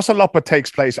 right? The Vasaloppet takes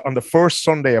place on the first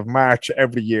Sunday of March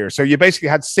every year. So you basically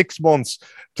had 6 months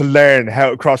to learn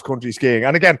how cross-country skiing.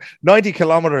 And again, 90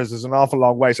 kilometers is an awful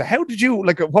long way. So how did you,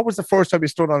 what was the first time you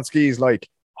stood on skis like?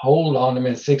 Hold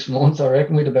on, 6 months. I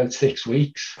reckon we had about 6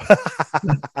 weeks.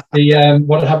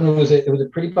 What happened was it was a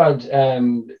pretty bad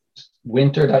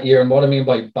winter that year. And what I mean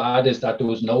by bad is that there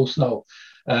was no snow.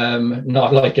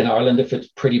 Not like in Ireland. If it's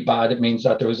pretty bad, it means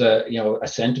that there was a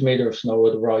centimeter of snow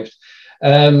had arrived.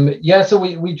 So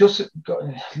we just got,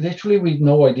 literally, we had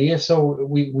no idea. So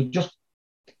we just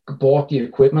bought the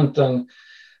equipment, and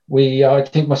I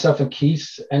think myself and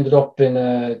Keith ended up in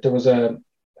there was a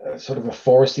sort of a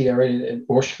foresty area in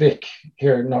Ursvik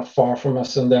here, not far from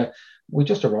us, and we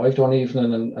just arrived one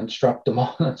evening and strapped them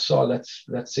on and saw let's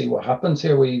see what happens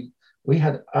here. We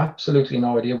had absolutely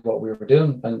no idea what we were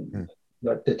doing, and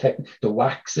like the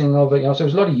waxing of it, so there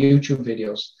was a lot of YouTube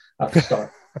videos at the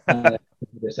start.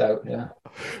 This out, yeah.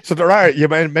 So you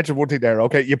mentioned one thing there.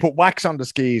 Okay, you put wax on the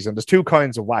skis, and there's two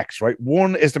kinds of wax, right?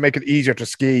 One is to make it easier to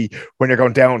ski when you're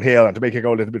going downhill and to make it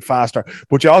go a little bit faster.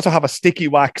 But you also have a sticky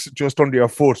wax just under your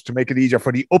foot to make it easier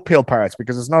for the uphill parts,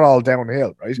 because it's not all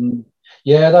downhill, right?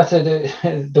 Yeah, that's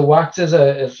it. The wax is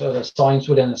a science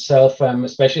within itself,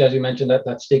 especially as you mentioned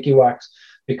that sticky wax,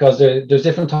 because there's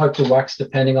different types of wax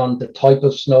depending on the type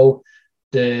of snow,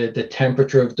 the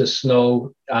temperature of the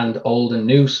snow, and old and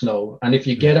new snow. And if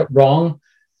you get it wrong,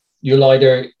 you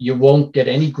won't get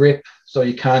any grip, so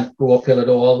you can't go uphill at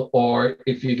all. Or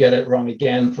if you get it wrong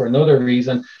again for another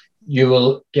reason, you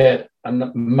will get a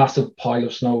massive pile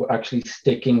of snow actually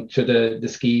sticking to the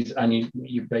skis, and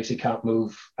you basically can't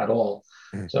move at all.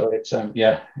 So it's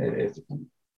it's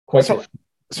quite different.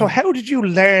 So how did you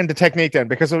learn the technique then?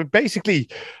 Because basically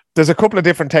there's a couple of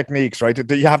different techniques, right?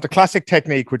 You have the classic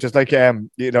technique, which is like,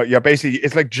 you're basically,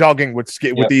 it's like jogging with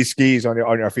these skis on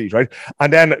your feet, right?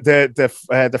 And then the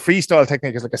freestyle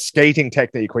technique is like a skating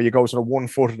technique where you go sort of 1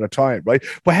 foot at a time, right?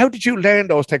 But how did you learn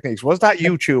those techniques? Was that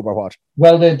YouTube or what?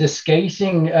 Well, the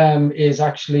skating is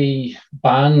actually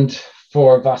banned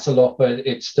for Vasaloppet.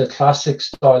 It's the classic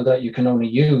style that you can only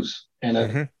use in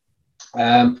it.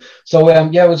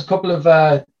 It was a couple of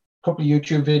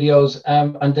YouTube videos,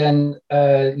 and then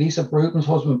Lisa Bruton's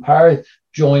husband Per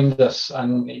joined us,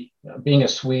 and being a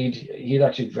Swede, he had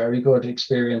actually very good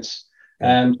experience,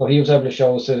 so he was able to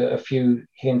show us a few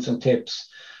hints and tips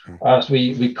as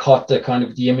we caught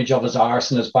the image of his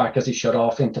arse and his back as he shot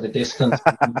off into the distance.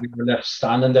 We were left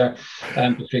standing there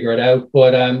to figure it out.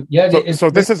 But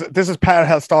so this is Per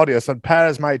Helstadius, and Per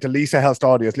is married to Lisa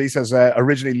Helstadius. Lisa's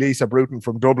originally Lisa Bruton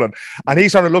from Dublin, and he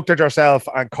sort of looked at yourself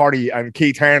and Cordy and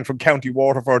Keith Hearn from County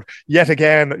Waterford, yet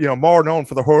again, more known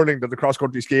for the hurling than the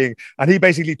cross-country skiing, and he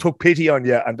basically took pity on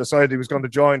you and decided he was going to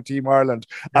join Team Ireland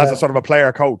as a sort of a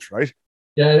player coach, right?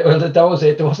 Yeah, well, that was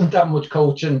it. There wasn't that much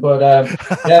coaching, but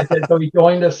so he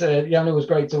joined us. And it was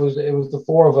great. So it was the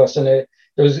four of us, and it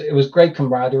was great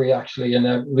camaraderie actually.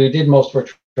 And we did most of our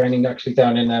training actually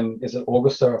down in is it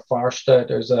Augusta or Farsta?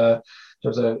 There's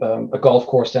a golf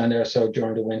course down there. So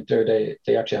during the winter,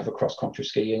 they actually have a cross country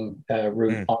skiing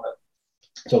route on it.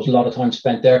 So it was a lot of time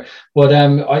spent there. But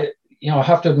I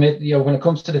have to admit, when it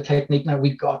comes to the technique now,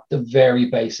 we got the very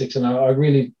basics, and I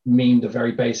really mean the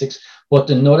very basics. But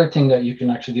another thing that you can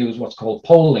actually do is what's called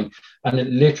poling, and it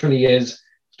literally is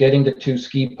getting the two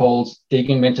ski poles,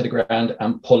 digging them into the ground,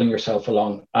 and pulling yourself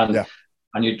along, and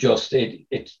you just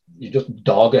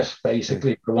dog it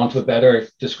basically, for want of a better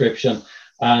description,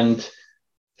 and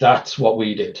that's what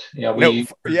we did.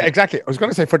 Exactly. I was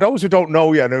going to say, for those who don't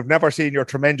know you and have never seen your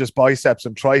tremendous biceps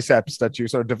and triceps that you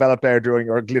sort of developed there during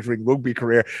your glittering rugby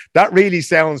career, that really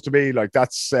sounds to me like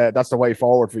that's the way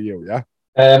forward for you. Yeah.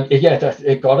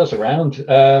 It got us around.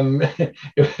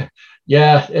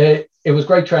 It was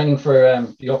great training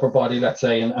for the upper body, let's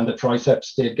say, and the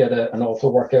triceps did get an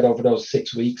awful workout over those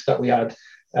 6 weeks that we had.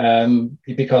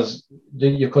 Because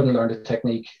you couldn't learn the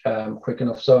technique quick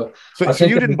enough. So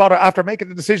you didn't bother after making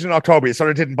the decision in October. You sort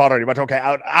of didn't bother. You went, okay,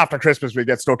 after Christmas we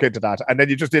get stuck into that, and then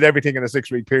you just did everything in a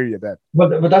 6 week period. Then,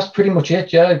 but that's pretty much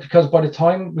it, yeah. Because by the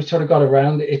time we sort of got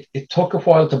around, it took a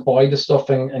while to buy the stuff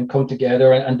and come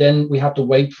together, and then we had to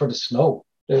wait for the snow.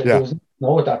 There was no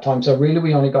snow at that time, so really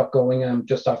we only got going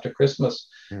just after Christmas,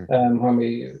 when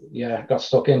we got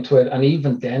stuck into it, and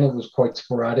even then it was quite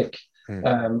sporadic.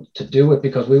 To do it,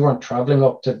 because we weren't traveling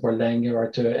up to Berlin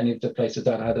or to any of the places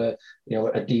that had a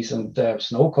decent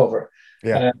snow cover.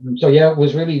 It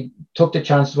was really took the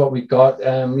chances what we got.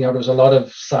 There was a lot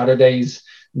of Saturdays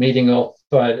meeting up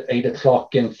at 8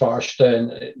 o'clock in Farsta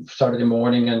and Saturday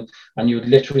morning, and you would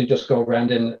literally just go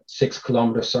around in 6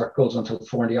 kilometer circles until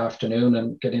 4 in the afternoon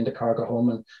and get in the car, go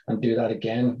home and do that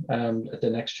again at the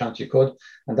next chance you could,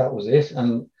 and that was it.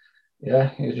 And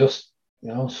it just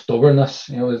stubbornness,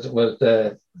 was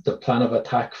the plan of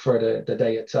attack for the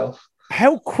day itself.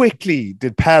 How quickly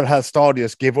did Per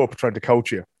Helstadius give up trying to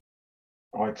coach you?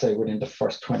 I'd say within the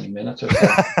first 20 minutes or so.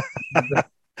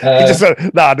 He just said,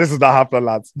 this is not happening,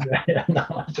 lads.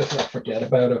 Just forget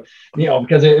about it.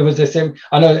 Because it was the same.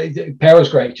 I know Per was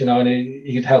great, and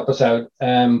he'd help us out.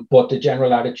 But the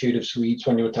general attitude of Swedes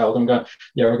when you would tell them,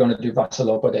 we're going to do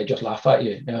Vasaloppet, they just laugh at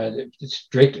you. It's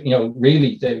strict,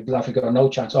 really, they laugh and go, no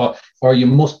chance. Or you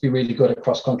must be really good at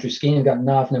cross-country skiing.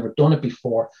 No, I've never done it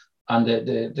before. and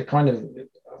the kind of,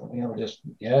 just,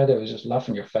 there was just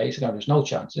laughing your face. There's no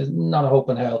chance. There's not a hope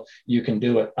in hell you can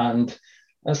do it. And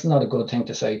that's not a good thing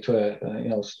to say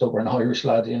to a stubborn Irish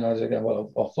lad. Again,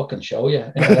 well, I'll fucking show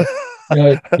you.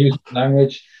 Use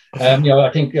language. I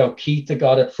think Keith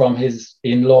got it from his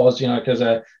in-laws. Because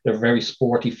they're a very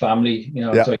sporty family.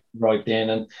 So he arrived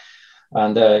in,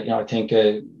 and I think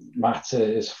Matt's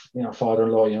his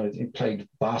father-in-law. He played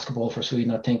basketball for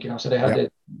Sweden. I think so they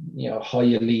had a high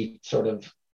elite sort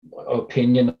of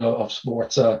opinion of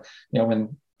sports.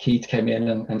 When Keith came in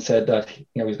and said that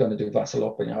he's going to do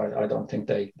Vasaloppet, I don't think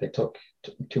they took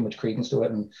too much credence to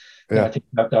it, and I think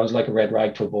that was like a red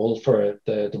rag to a bull for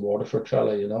the Waterford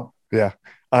fella. Yeah,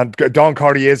 and Don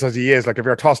Cordy is as he is. Like if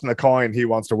you're tossing a coin, he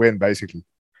wants to win, basically.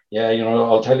 Yeah,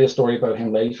 I'll tell you a story about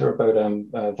him later about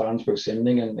Vansbro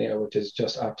Simning, and which is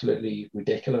just absolutely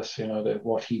ridiculous.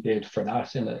 What he did for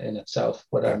that in itself.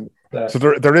 But so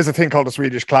there is a thing called the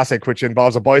Swedish Classic, which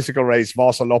involves a bicycle race,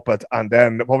 Vasaloppet, and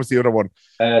then what was the other one?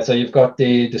 So you've got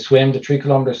the swim, the 3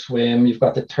 kilometer swim. You've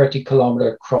got the 30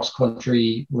 kilometer cross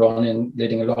country run in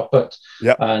Lidingöloppet.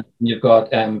 Yeah, and you've got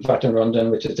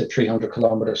Vattenrunden, which is the 300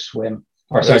 kilometer swim.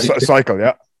 Or cycle,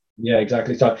 yeah. Yeah,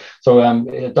 exactly. So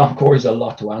Don Corey's a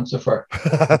lot to answer for.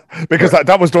 Because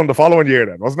that was done the following year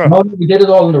then, wasn't it? No, we did it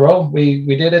all in a row. We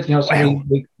did it, so wow.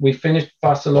 we finished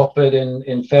Vasaloppet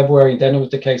in February. Then it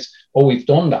was the case, we've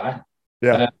done that.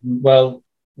 Yeah. Well,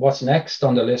 what's next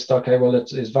on the list? Okay, well,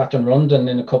 it's Vattenrunden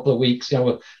in a couple of weeks.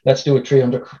 Let's do a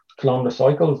 300 kilometer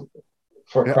cycle.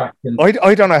 For cracking.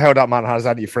 I don't know how that man has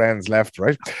any friends left,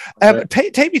 right?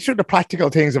 Take me through the practical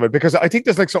things of it, because I think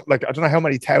there's like something like, I don't know how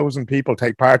many thousand people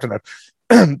take part in it,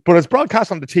 but it's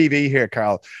broadcast on the TV here,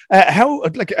 Karl. How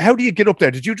do you get up there?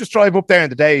 Did you just drive up there in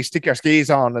the day, stick your skis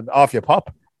on, and off you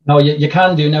pop? No, you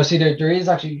can do. Now, see, there is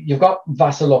actually, you've got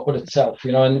Vasaloppet itself,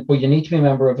 but you need to be a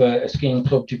member of a skiing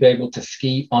club to be able to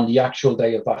ski on the actual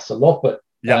day of Vasaloppet.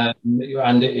 Yeah,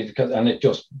 and it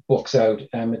just books out.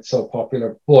 It's so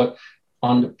popular, but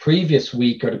on the previous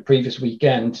week or the previous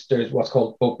weekend, there's what's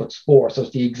called Open Sport. So it's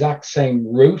the exact same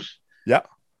route. Yeah.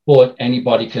 But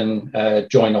anybody can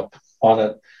join up on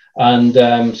it. And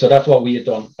so that's what we had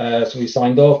done. So we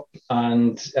signed up,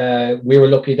 and we were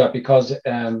lucky that because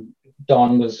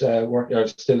Don was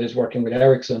still is working with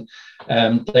Ericsson,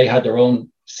 they had their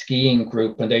own skiing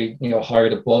group, and they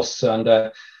hired a bus and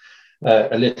a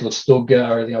little stugga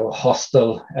or a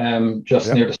hostel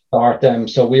just near the start.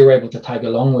 So we were able to tag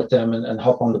along with them and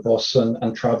hop on the bus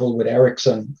and travel with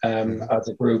Ericsson as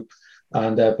a group.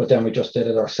 And but then we just did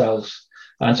it ourselves.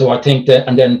 And so I think that,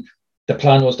 and then the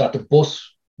plan was that the bus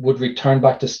would return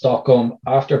back to Stockholm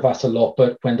after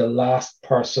Vasaloppet when the last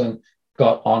person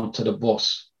got onto the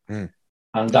bus.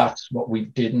 And that's what we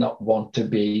did not want to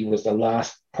be, was the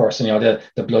last person,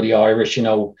 the bloody Irish,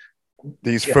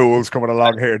 these fools coming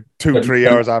along here 2-3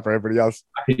 hours after everybody else,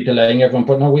 delaying everyone.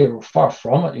 But no, we were far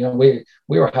from it.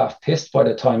 We were half pissed by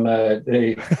the time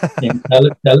they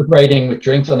celebrating with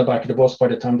drinks on the back of the bus by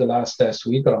the time the last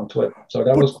Swede got onto it. So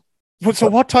that was. So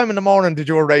what time in the morning did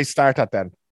your race start at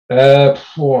then?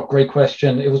 Great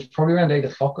question. It was probably around 8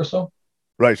 o'clock or so.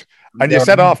 Right, and you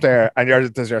set off there, and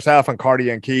there's yourself and Cordy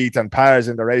and Keith and Pars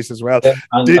in the race as well. Yeah,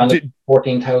 and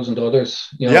 14,000 others.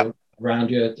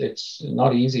 Around you. It's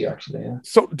not easy, actually. Yeah.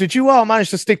 So did you all manage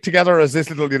to stick together as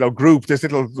this little group, this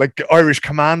little like Irish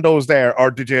commandos there, or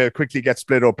did you quickly get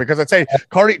split up? Because I'd say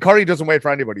Corey doesn't wait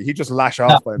for anybody. He just lash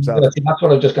off by himself. That's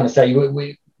what I was just going to say.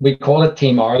 We call it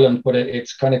Team Ireland, but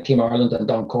it's kind of Team Ireland and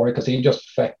Don Corey, because he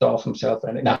just fecked off himself.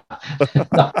 And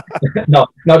no,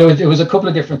 it was a couple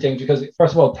of different things, because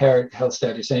first of all, Per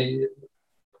Hellstead, you say,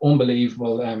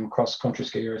 unbelievable cross-country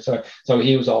skier. So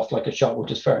he was off like a shot,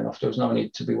 which is fair enough. There was no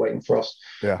need to be waiting for us.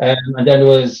 Yeah. And then it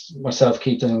was myself,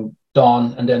 Keith, and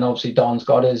Don. And then obviously Don's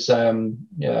got his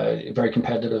very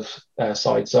competitive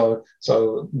side. So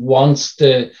once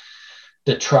the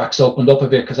tracks opened up a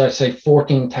bit, because I'd say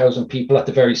 14,000 people at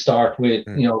the very start with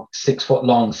 6 foot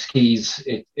long skis,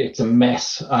 it's a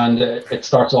mess, and it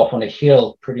starts off on a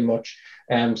hill pretty much.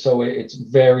 So it's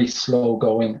very slow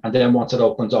going, and then once it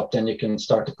opens up, then you can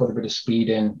start to put a bit of speed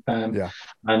in. And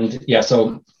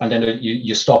then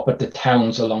you stop at the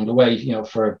towns along the way,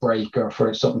 for a break or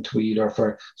for something to eat or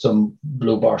for some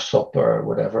blue bar sup or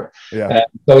whatever.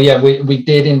 We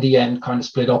did in the end kind of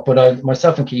split up, but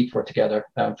myself and Keith were together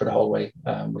for the whole way.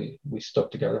 We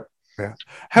stuck together. Yeah.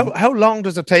 How long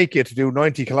does it take you to do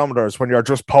 90 kilometers when you're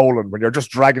just poling, when you're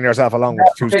just dragging yourself along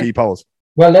with 2 ski poles?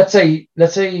 Well, let's say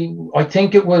I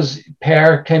think it was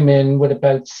Per came in with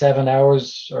about 7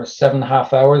 hours or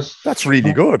 7.5 hours. That's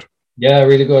really good. Yeah,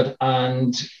 really good.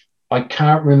 And I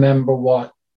can't remember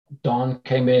what Don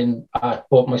came in at,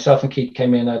 but myself and Keith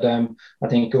came in at I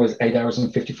think it was 8 hours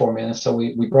and 54 minutes. So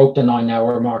we broke the 9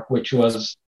 hour mark, which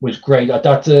was great.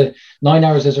 That's 9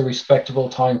 hours is a respectable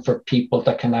time for people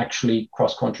that can actually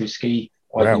cross country ski.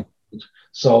 Wow.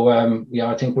 So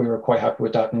I think we were quite happy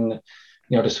with that. And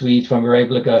the Swedes, when we were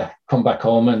able to come back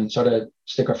home and sort of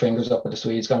stick our fingers up at the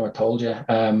Swedes, going, I told you,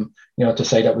 to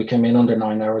say that we came in under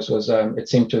 9 hours was it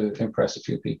seemed to impress a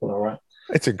few people. All right.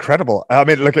 It's incredible. I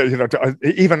mean, look,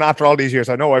 even after all these years,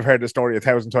 I know I've heard the story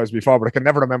 1,000 times before, but I can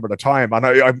never remember the time.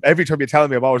 And every time you tell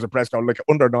me, I'm always impressed. Going, look,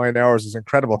 under 9 hours is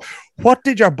incredible. What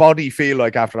did your body feel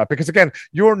like after that? Because again,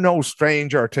 you're no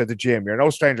stranger to the gym. You're no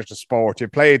stranger to sport. You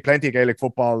played plenty of Gaelic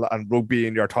football and rugby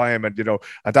in your time, and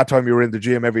at that time you were in the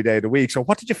gym every day of the week. So,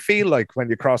 what did you feel like when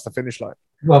you crossed the finish line?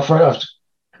 Well, I was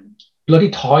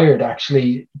bloody tired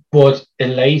actually, but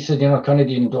elated, kind of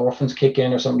the endorphins kick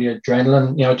in or some of the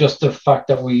adrenaline, just the fact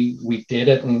that we did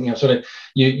it. And sort of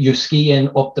you ski in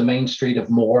up the main street of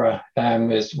Mora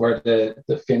is where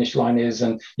the finish line is,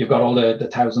 and you've got all the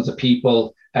thousands of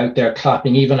people out there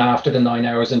clapping even after the 9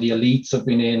 hours, and the elites have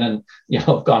been in and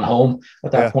have gone home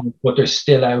at that point, but they're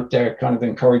still out there kind of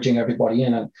encouraging everybody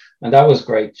in, and that was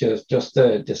great. Just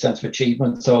the sense of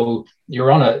achievement. So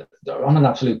you're on an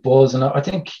absolute buzz. And I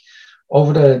think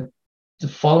over the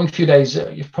following few days,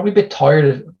 you're probably a bit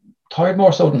tired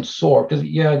more so than sore, because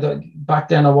back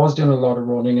then I was doing a lot of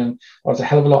running and I was a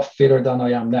hell of a lot fitter than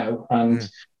I am now. And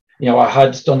I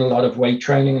had done a lot of weight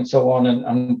training and so on,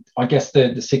 and I guess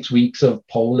the 6 weeks of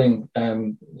polling,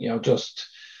 it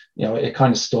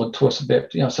kind of stood to us a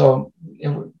bit, so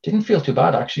it didn't feel too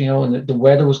bad actually, and the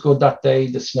weather was good that day.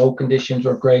 The snow conditions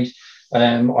were great.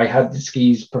 I had the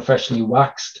skis professionally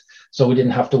waxed, so we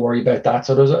didn't have to worry about that.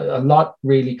 So there was a lot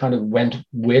really kind of went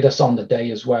with us on the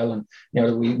day as well. And,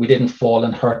 we didn't fall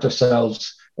and hurt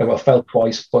ourselves. Well, fell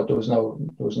twice, but there was no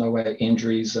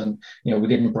injuries, and, we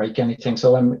didn't break anything.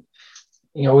 So,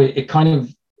 it kind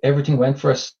of, everything went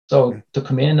for us. So to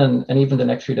come in and even the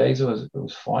next few days, it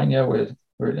was fine. Yeah, we're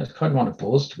kind of on a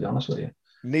buzz, to be honest with you.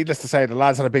 Needless to say, the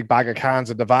lads had a big bag of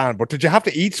cans in the van, but did you have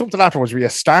to eat something afterwards? Were you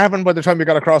starving by the time you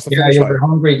got across the finish line? Yeah, we were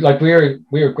hungry. Like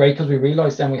we were great because we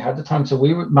realised then we had the time. So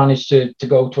we managed to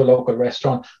go to a local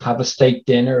restaurant, have a steak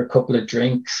dinner, a couple of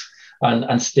drinks,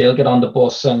 and still get on the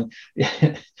bus. And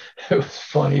it was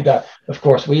funny that, of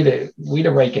course, we had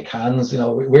a rake of cans.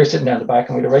 We were sitting down the back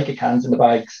and we had a rake of cans in the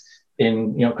bags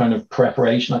in, kind of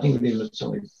preparation. I think we did with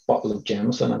some bottle of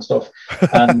Jameson and stuff.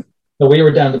 And so we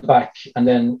were down the back, and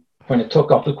then when it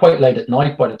took off, it was quite late at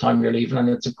night by the time we were leaving, and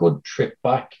it's a good trip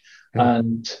back.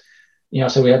 And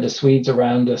so we had the Swedes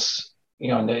around us,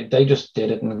 and they just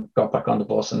did it and got back on the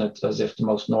bus, and it's as if the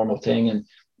most normal thing. And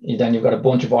then you've got a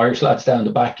bunch of Irish lads down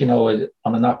the back,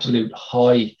 on an absolute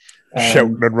high,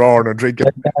 shouting and roaring and drinking.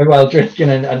 Well, drinking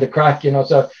and the crack,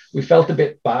 so we felt a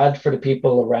bit bad for the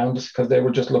people around us because they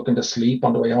were just looking to sleep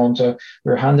on the way home. So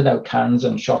we were handing out cans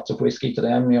and shots of whiskey to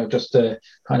them, just to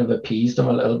kind of appease them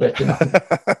a little bit,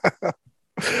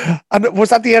 And was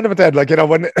that the end of it then? Like,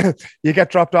 when you get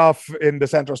dropped off in the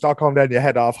centre of Stockholm, then you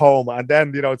head off home, and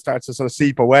then, it starts to sort of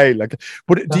seep away. Like,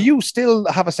 but do you still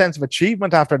have a sense of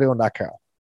achievement after doing that, Karl?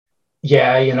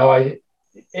 Yeah,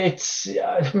 it's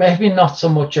maybe not so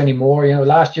much anymore.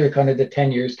 Last year, kind of the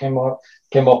 10 years came up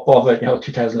of it,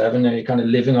 2011, and you're kind of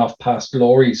living off past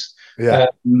glories. Yeah.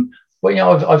 But,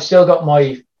 I've still got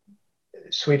my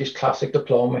Swedish Classic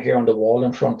diploma here on the wall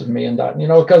in front of me, and that,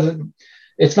 because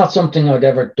it's not something I'd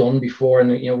ever done before,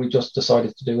 and we just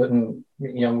decided to do it, and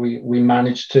we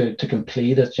managed to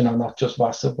complete it, not just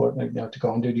Vasa, but to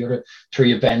go and do the other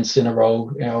 3 events in a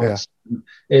row.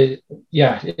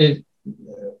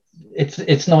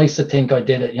 It's nice to think I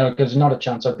did it, because there's not a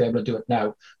chance I'd be able to do it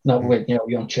now, not with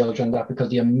young children, that because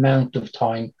the amount of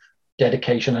time,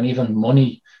 dedication, and even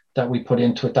money that we put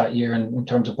into it that year in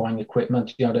terms of buying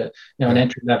equipment, an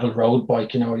entry-level road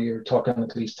bike, you're talking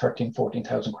at least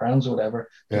 13,000-14,000 crowns or whatever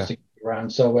just to get around.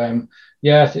 So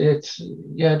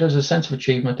there's a sense of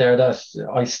achievement there that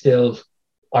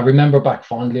I remember back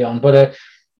fondly on, but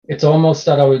it's almost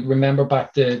that I would remember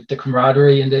back the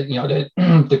camaraderie and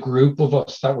the group of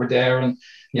us that were there, and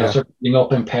sort of being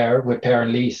up in pair with Per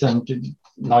and Lise, and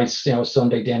nice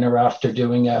Sunday dinner after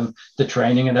doing the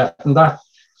training and that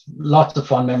lots of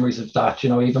fond memories of that.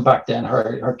 Even back then,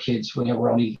 her kids, were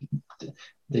only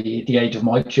the age of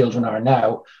my children are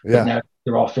now, but now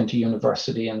they're off into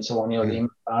university and so on.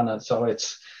 And so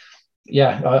it's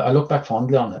I look back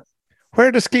fondly on it. Where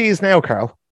are the skis now,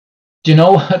 Karl? Do you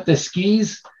know what? The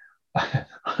skis,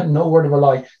 no word of a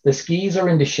lie, the skis are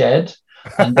in the shed,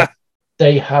 and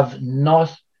they have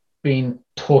not been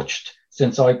touched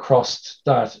since I crossed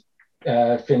that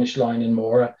finish line in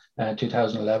Mora,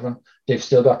 2011. They've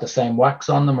still got the same wax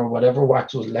on them, or whatever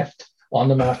wax was left on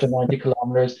them after 90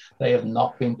 kilometers. They have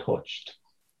not been touched.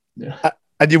 Yeah.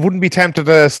 And you wouldn't be tempted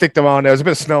to stick them on. There's a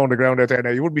bit of snow on the ground out there now.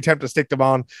 You wouldn't be tempted to stick them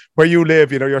on where you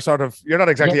live. You know, you're not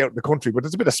exactly out in the country, but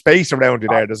there's a bit of space around you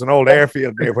there. There's an old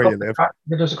airfield near where you live.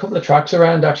 There's a couple of tracks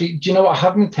around, actually. Do you know what? I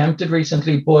haven't been tempted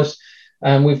recently, but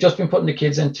we've just been putting the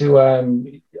kids into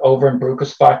over in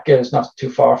Brucasbach. It's not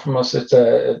too far from us. It's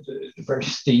a very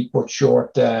steep but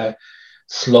short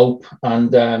slope,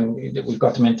 and we've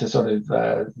got them into sort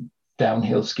of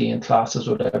downhill skiing classes,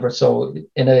 whatever. So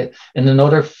in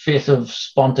another fit of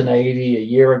spontaneity, a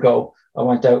year ago, I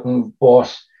went out and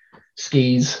bought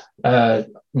skis,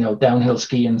 downhill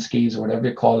skiing skis, or whatever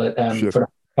you call it, for the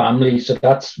family. So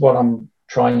that's what I'm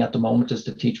trying at the moment, is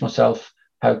to teach myself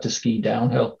how to ski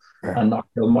downhill and not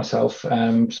kill myself.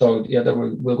 So yeah,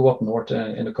 we'll go up north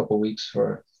in a couple of weeks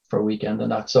for a weekend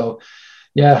and that. So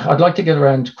yeah, I'd like to get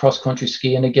around cross country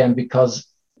skiing again, because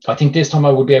I think this time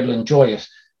I would be able to enjoy it.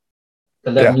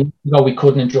 11 years ago, we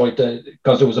couldn't enjoy it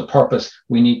because there was a purpose.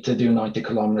 We need to do 90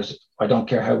 kilometers. I don't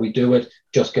care how we do it,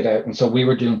 just get out. And so we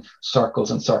were doing circles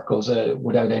and circles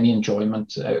without any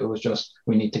enjoyment. It was just,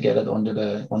 we need to get it under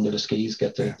the skis,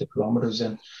 get the kilometers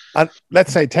in. And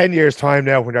let's say 10 years time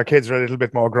now, when your kids are a little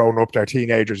bit more grown up, they're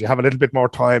teenagers, you have a little bit more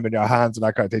time in your hands and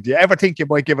that kind of thing. Do you ever think you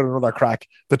might give it another crack?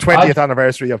 The 20th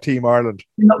anniversary of Team Ireland.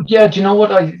 Yeah, do you know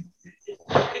what?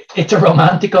 It's a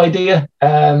romantic idea.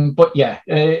 But yeah,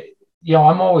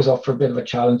 I'm always up for a bit of a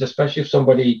challenge, especially if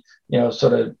somebody,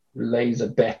 sort of lays a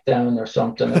bet down or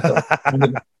something.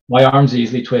 My arm's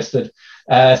easily twisted.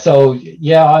 So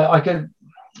yeah,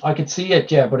 I could see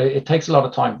it, yeah, but it takes a lot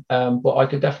of time. But I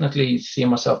could definitely see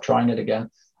myself trying it again.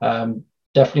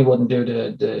 Definitely wouldn't do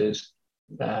the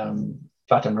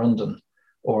Vattenrunden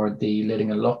or the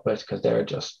Vasaloppet, because they're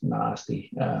just nasty.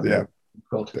 Yeah.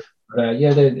 But, I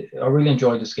really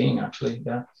enjoyed the skiing, actually.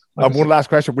 Yeah. And one last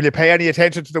question: will you pay any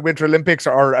attention to the Winter Olympics,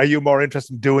 or are you more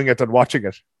interested in doing it than watching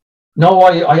it? No,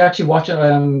 I actually watch it.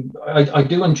 I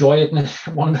do enjoy it. And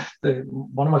one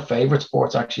of my favorite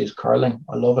sports actually is curling.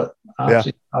 I love it.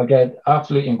 I get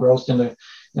absolutely engrossed in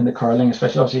the curling,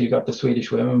 especially obviously you got the Swedish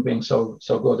women being so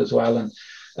good as well.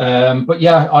 And but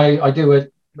yeah, I do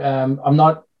it. I'm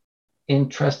not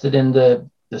interested in the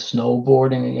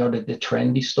snowboarding, the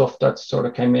trendy stuff that sort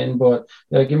of came in, but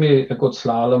give me a good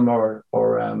slalom or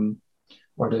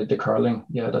the curling.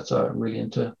 Yeah, that's really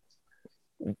into.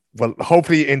 Well,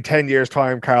 hopefully in 10 years'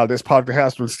 time, Karl, this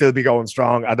podcast will still be going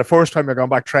strong. And the first time you're going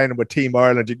back training with Team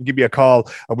Ireland, you can give me a call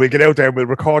and we'll get out there and we'll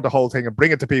record the whole thing and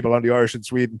bring it to people on the Irish and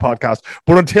Sweden podcast.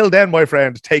 But until then, my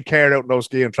friend, take care out in those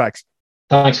skiing tracks.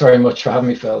 Thanks very much for having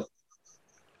me, Phil.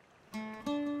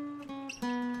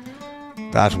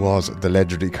 That was the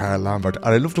legendary Karl Lambert. And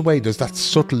I love the way there's that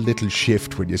subtle little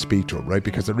shift when you speak to him, right?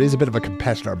 Because there is a bit of a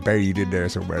competitor buried in there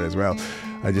somewhere as well.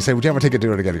 And you say, would you ever think of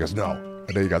doing it again? He goes, no.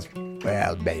 And then he goes,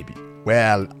 well, maybe.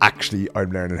 Well, actually,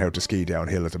 I'm learning how to ski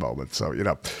downhill at the moment. So,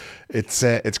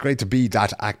 it's great to be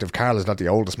that active. Karl is not the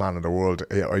oldest man in the world.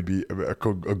 I'd be a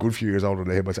good few years older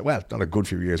than him. I'd say, well, not a good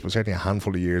few years, but certainly a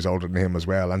handful of years older than him as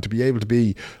well. And to be able to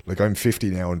be, like, I'm 50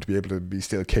 now, and to be able to be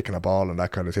still kicking a ball and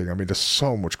that kind of thing. I mean, there's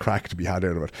so much crack to be had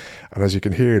out of it. And as you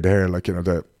can hear there, like,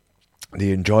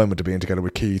 the enjoyment of being together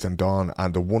with Keith and Don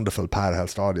and the wonderful Pat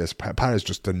Helstadius. Pat is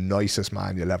just the nicest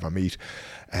man you'll ever meet.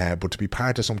 But to be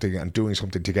part of something and doing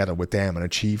something together with them and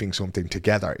achieving something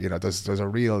together, there's a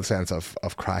real sense of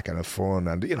crack and of fun.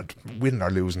 And, winning or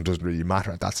losing doesn't really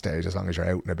matter at that stage, as long as you're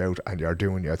out and about and you're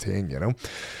doing your thing,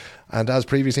 And as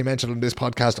previously mentioned on this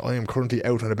podcast, I am currently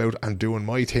out and about and doing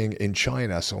my thing in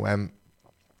China. So,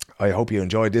 I hope you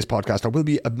enjoyed this podcast. There will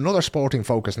be another sporting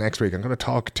focus next week. I'm going to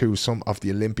talk to some of the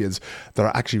Olympians that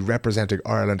are actually representing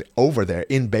Ireland over there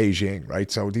in Beijing, right?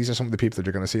 So these are some of the people that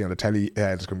you're going to see on the telly.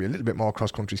 There's going to be a little bit more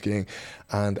cross-country skiing,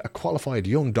 and a qualified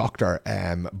young doctor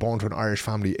born to an Irish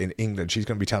family in England. She's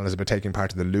going to be telling us about taking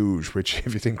part in the luge, which,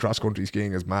 if you think cross-country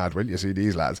skiing is mad, well, you see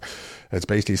these lads. It's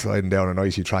basically sliding down an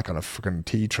icy track on a fucking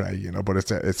tea tray,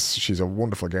 but she's a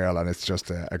wonderful girl, and it's just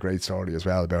a great story as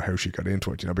well about how she got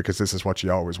into it, because this is what she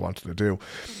always wanted to do.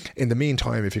 In the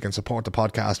meantime, if you can support the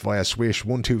podcast via Swish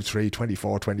 123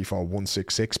 24 24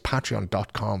 166,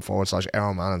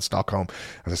 patreon.com/Airman in Stockholm.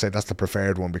 As I said, that's the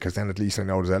preferred one, because then at least I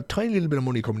know there's a tiny little bit of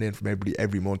money coming in from everybody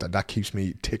every month, and that keeps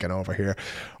me ticking over here.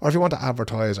 Or if you want to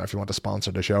advertise, or if you want to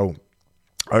sponsor the show,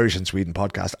 Irish in Sweden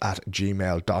podcast at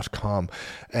gmail.com.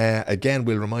 Again,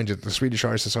 we'll remind you that the Swedish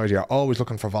Irish Society are always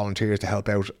looking for volunteers to help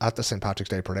out at the St. Patrick's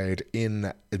Day Parade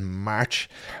in March,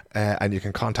 and you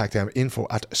can contact them,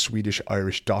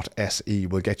 info@swedishirish.se.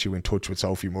 We'll get you in touch with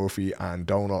Sophie Murphy and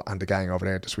Donal and the gang over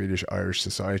there at the Swedish Irish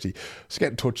Society. So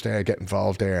get in touch there, get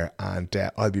involved there, and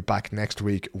I'll be back next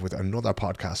week with another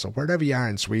podcast. So wherever you are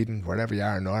in Sweden, wherever you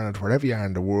are in Ireland, wherever you are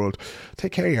in the world,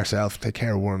 take care of yourself, take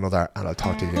care of one another, and I'll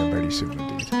talk to you again very soon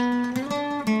indeed.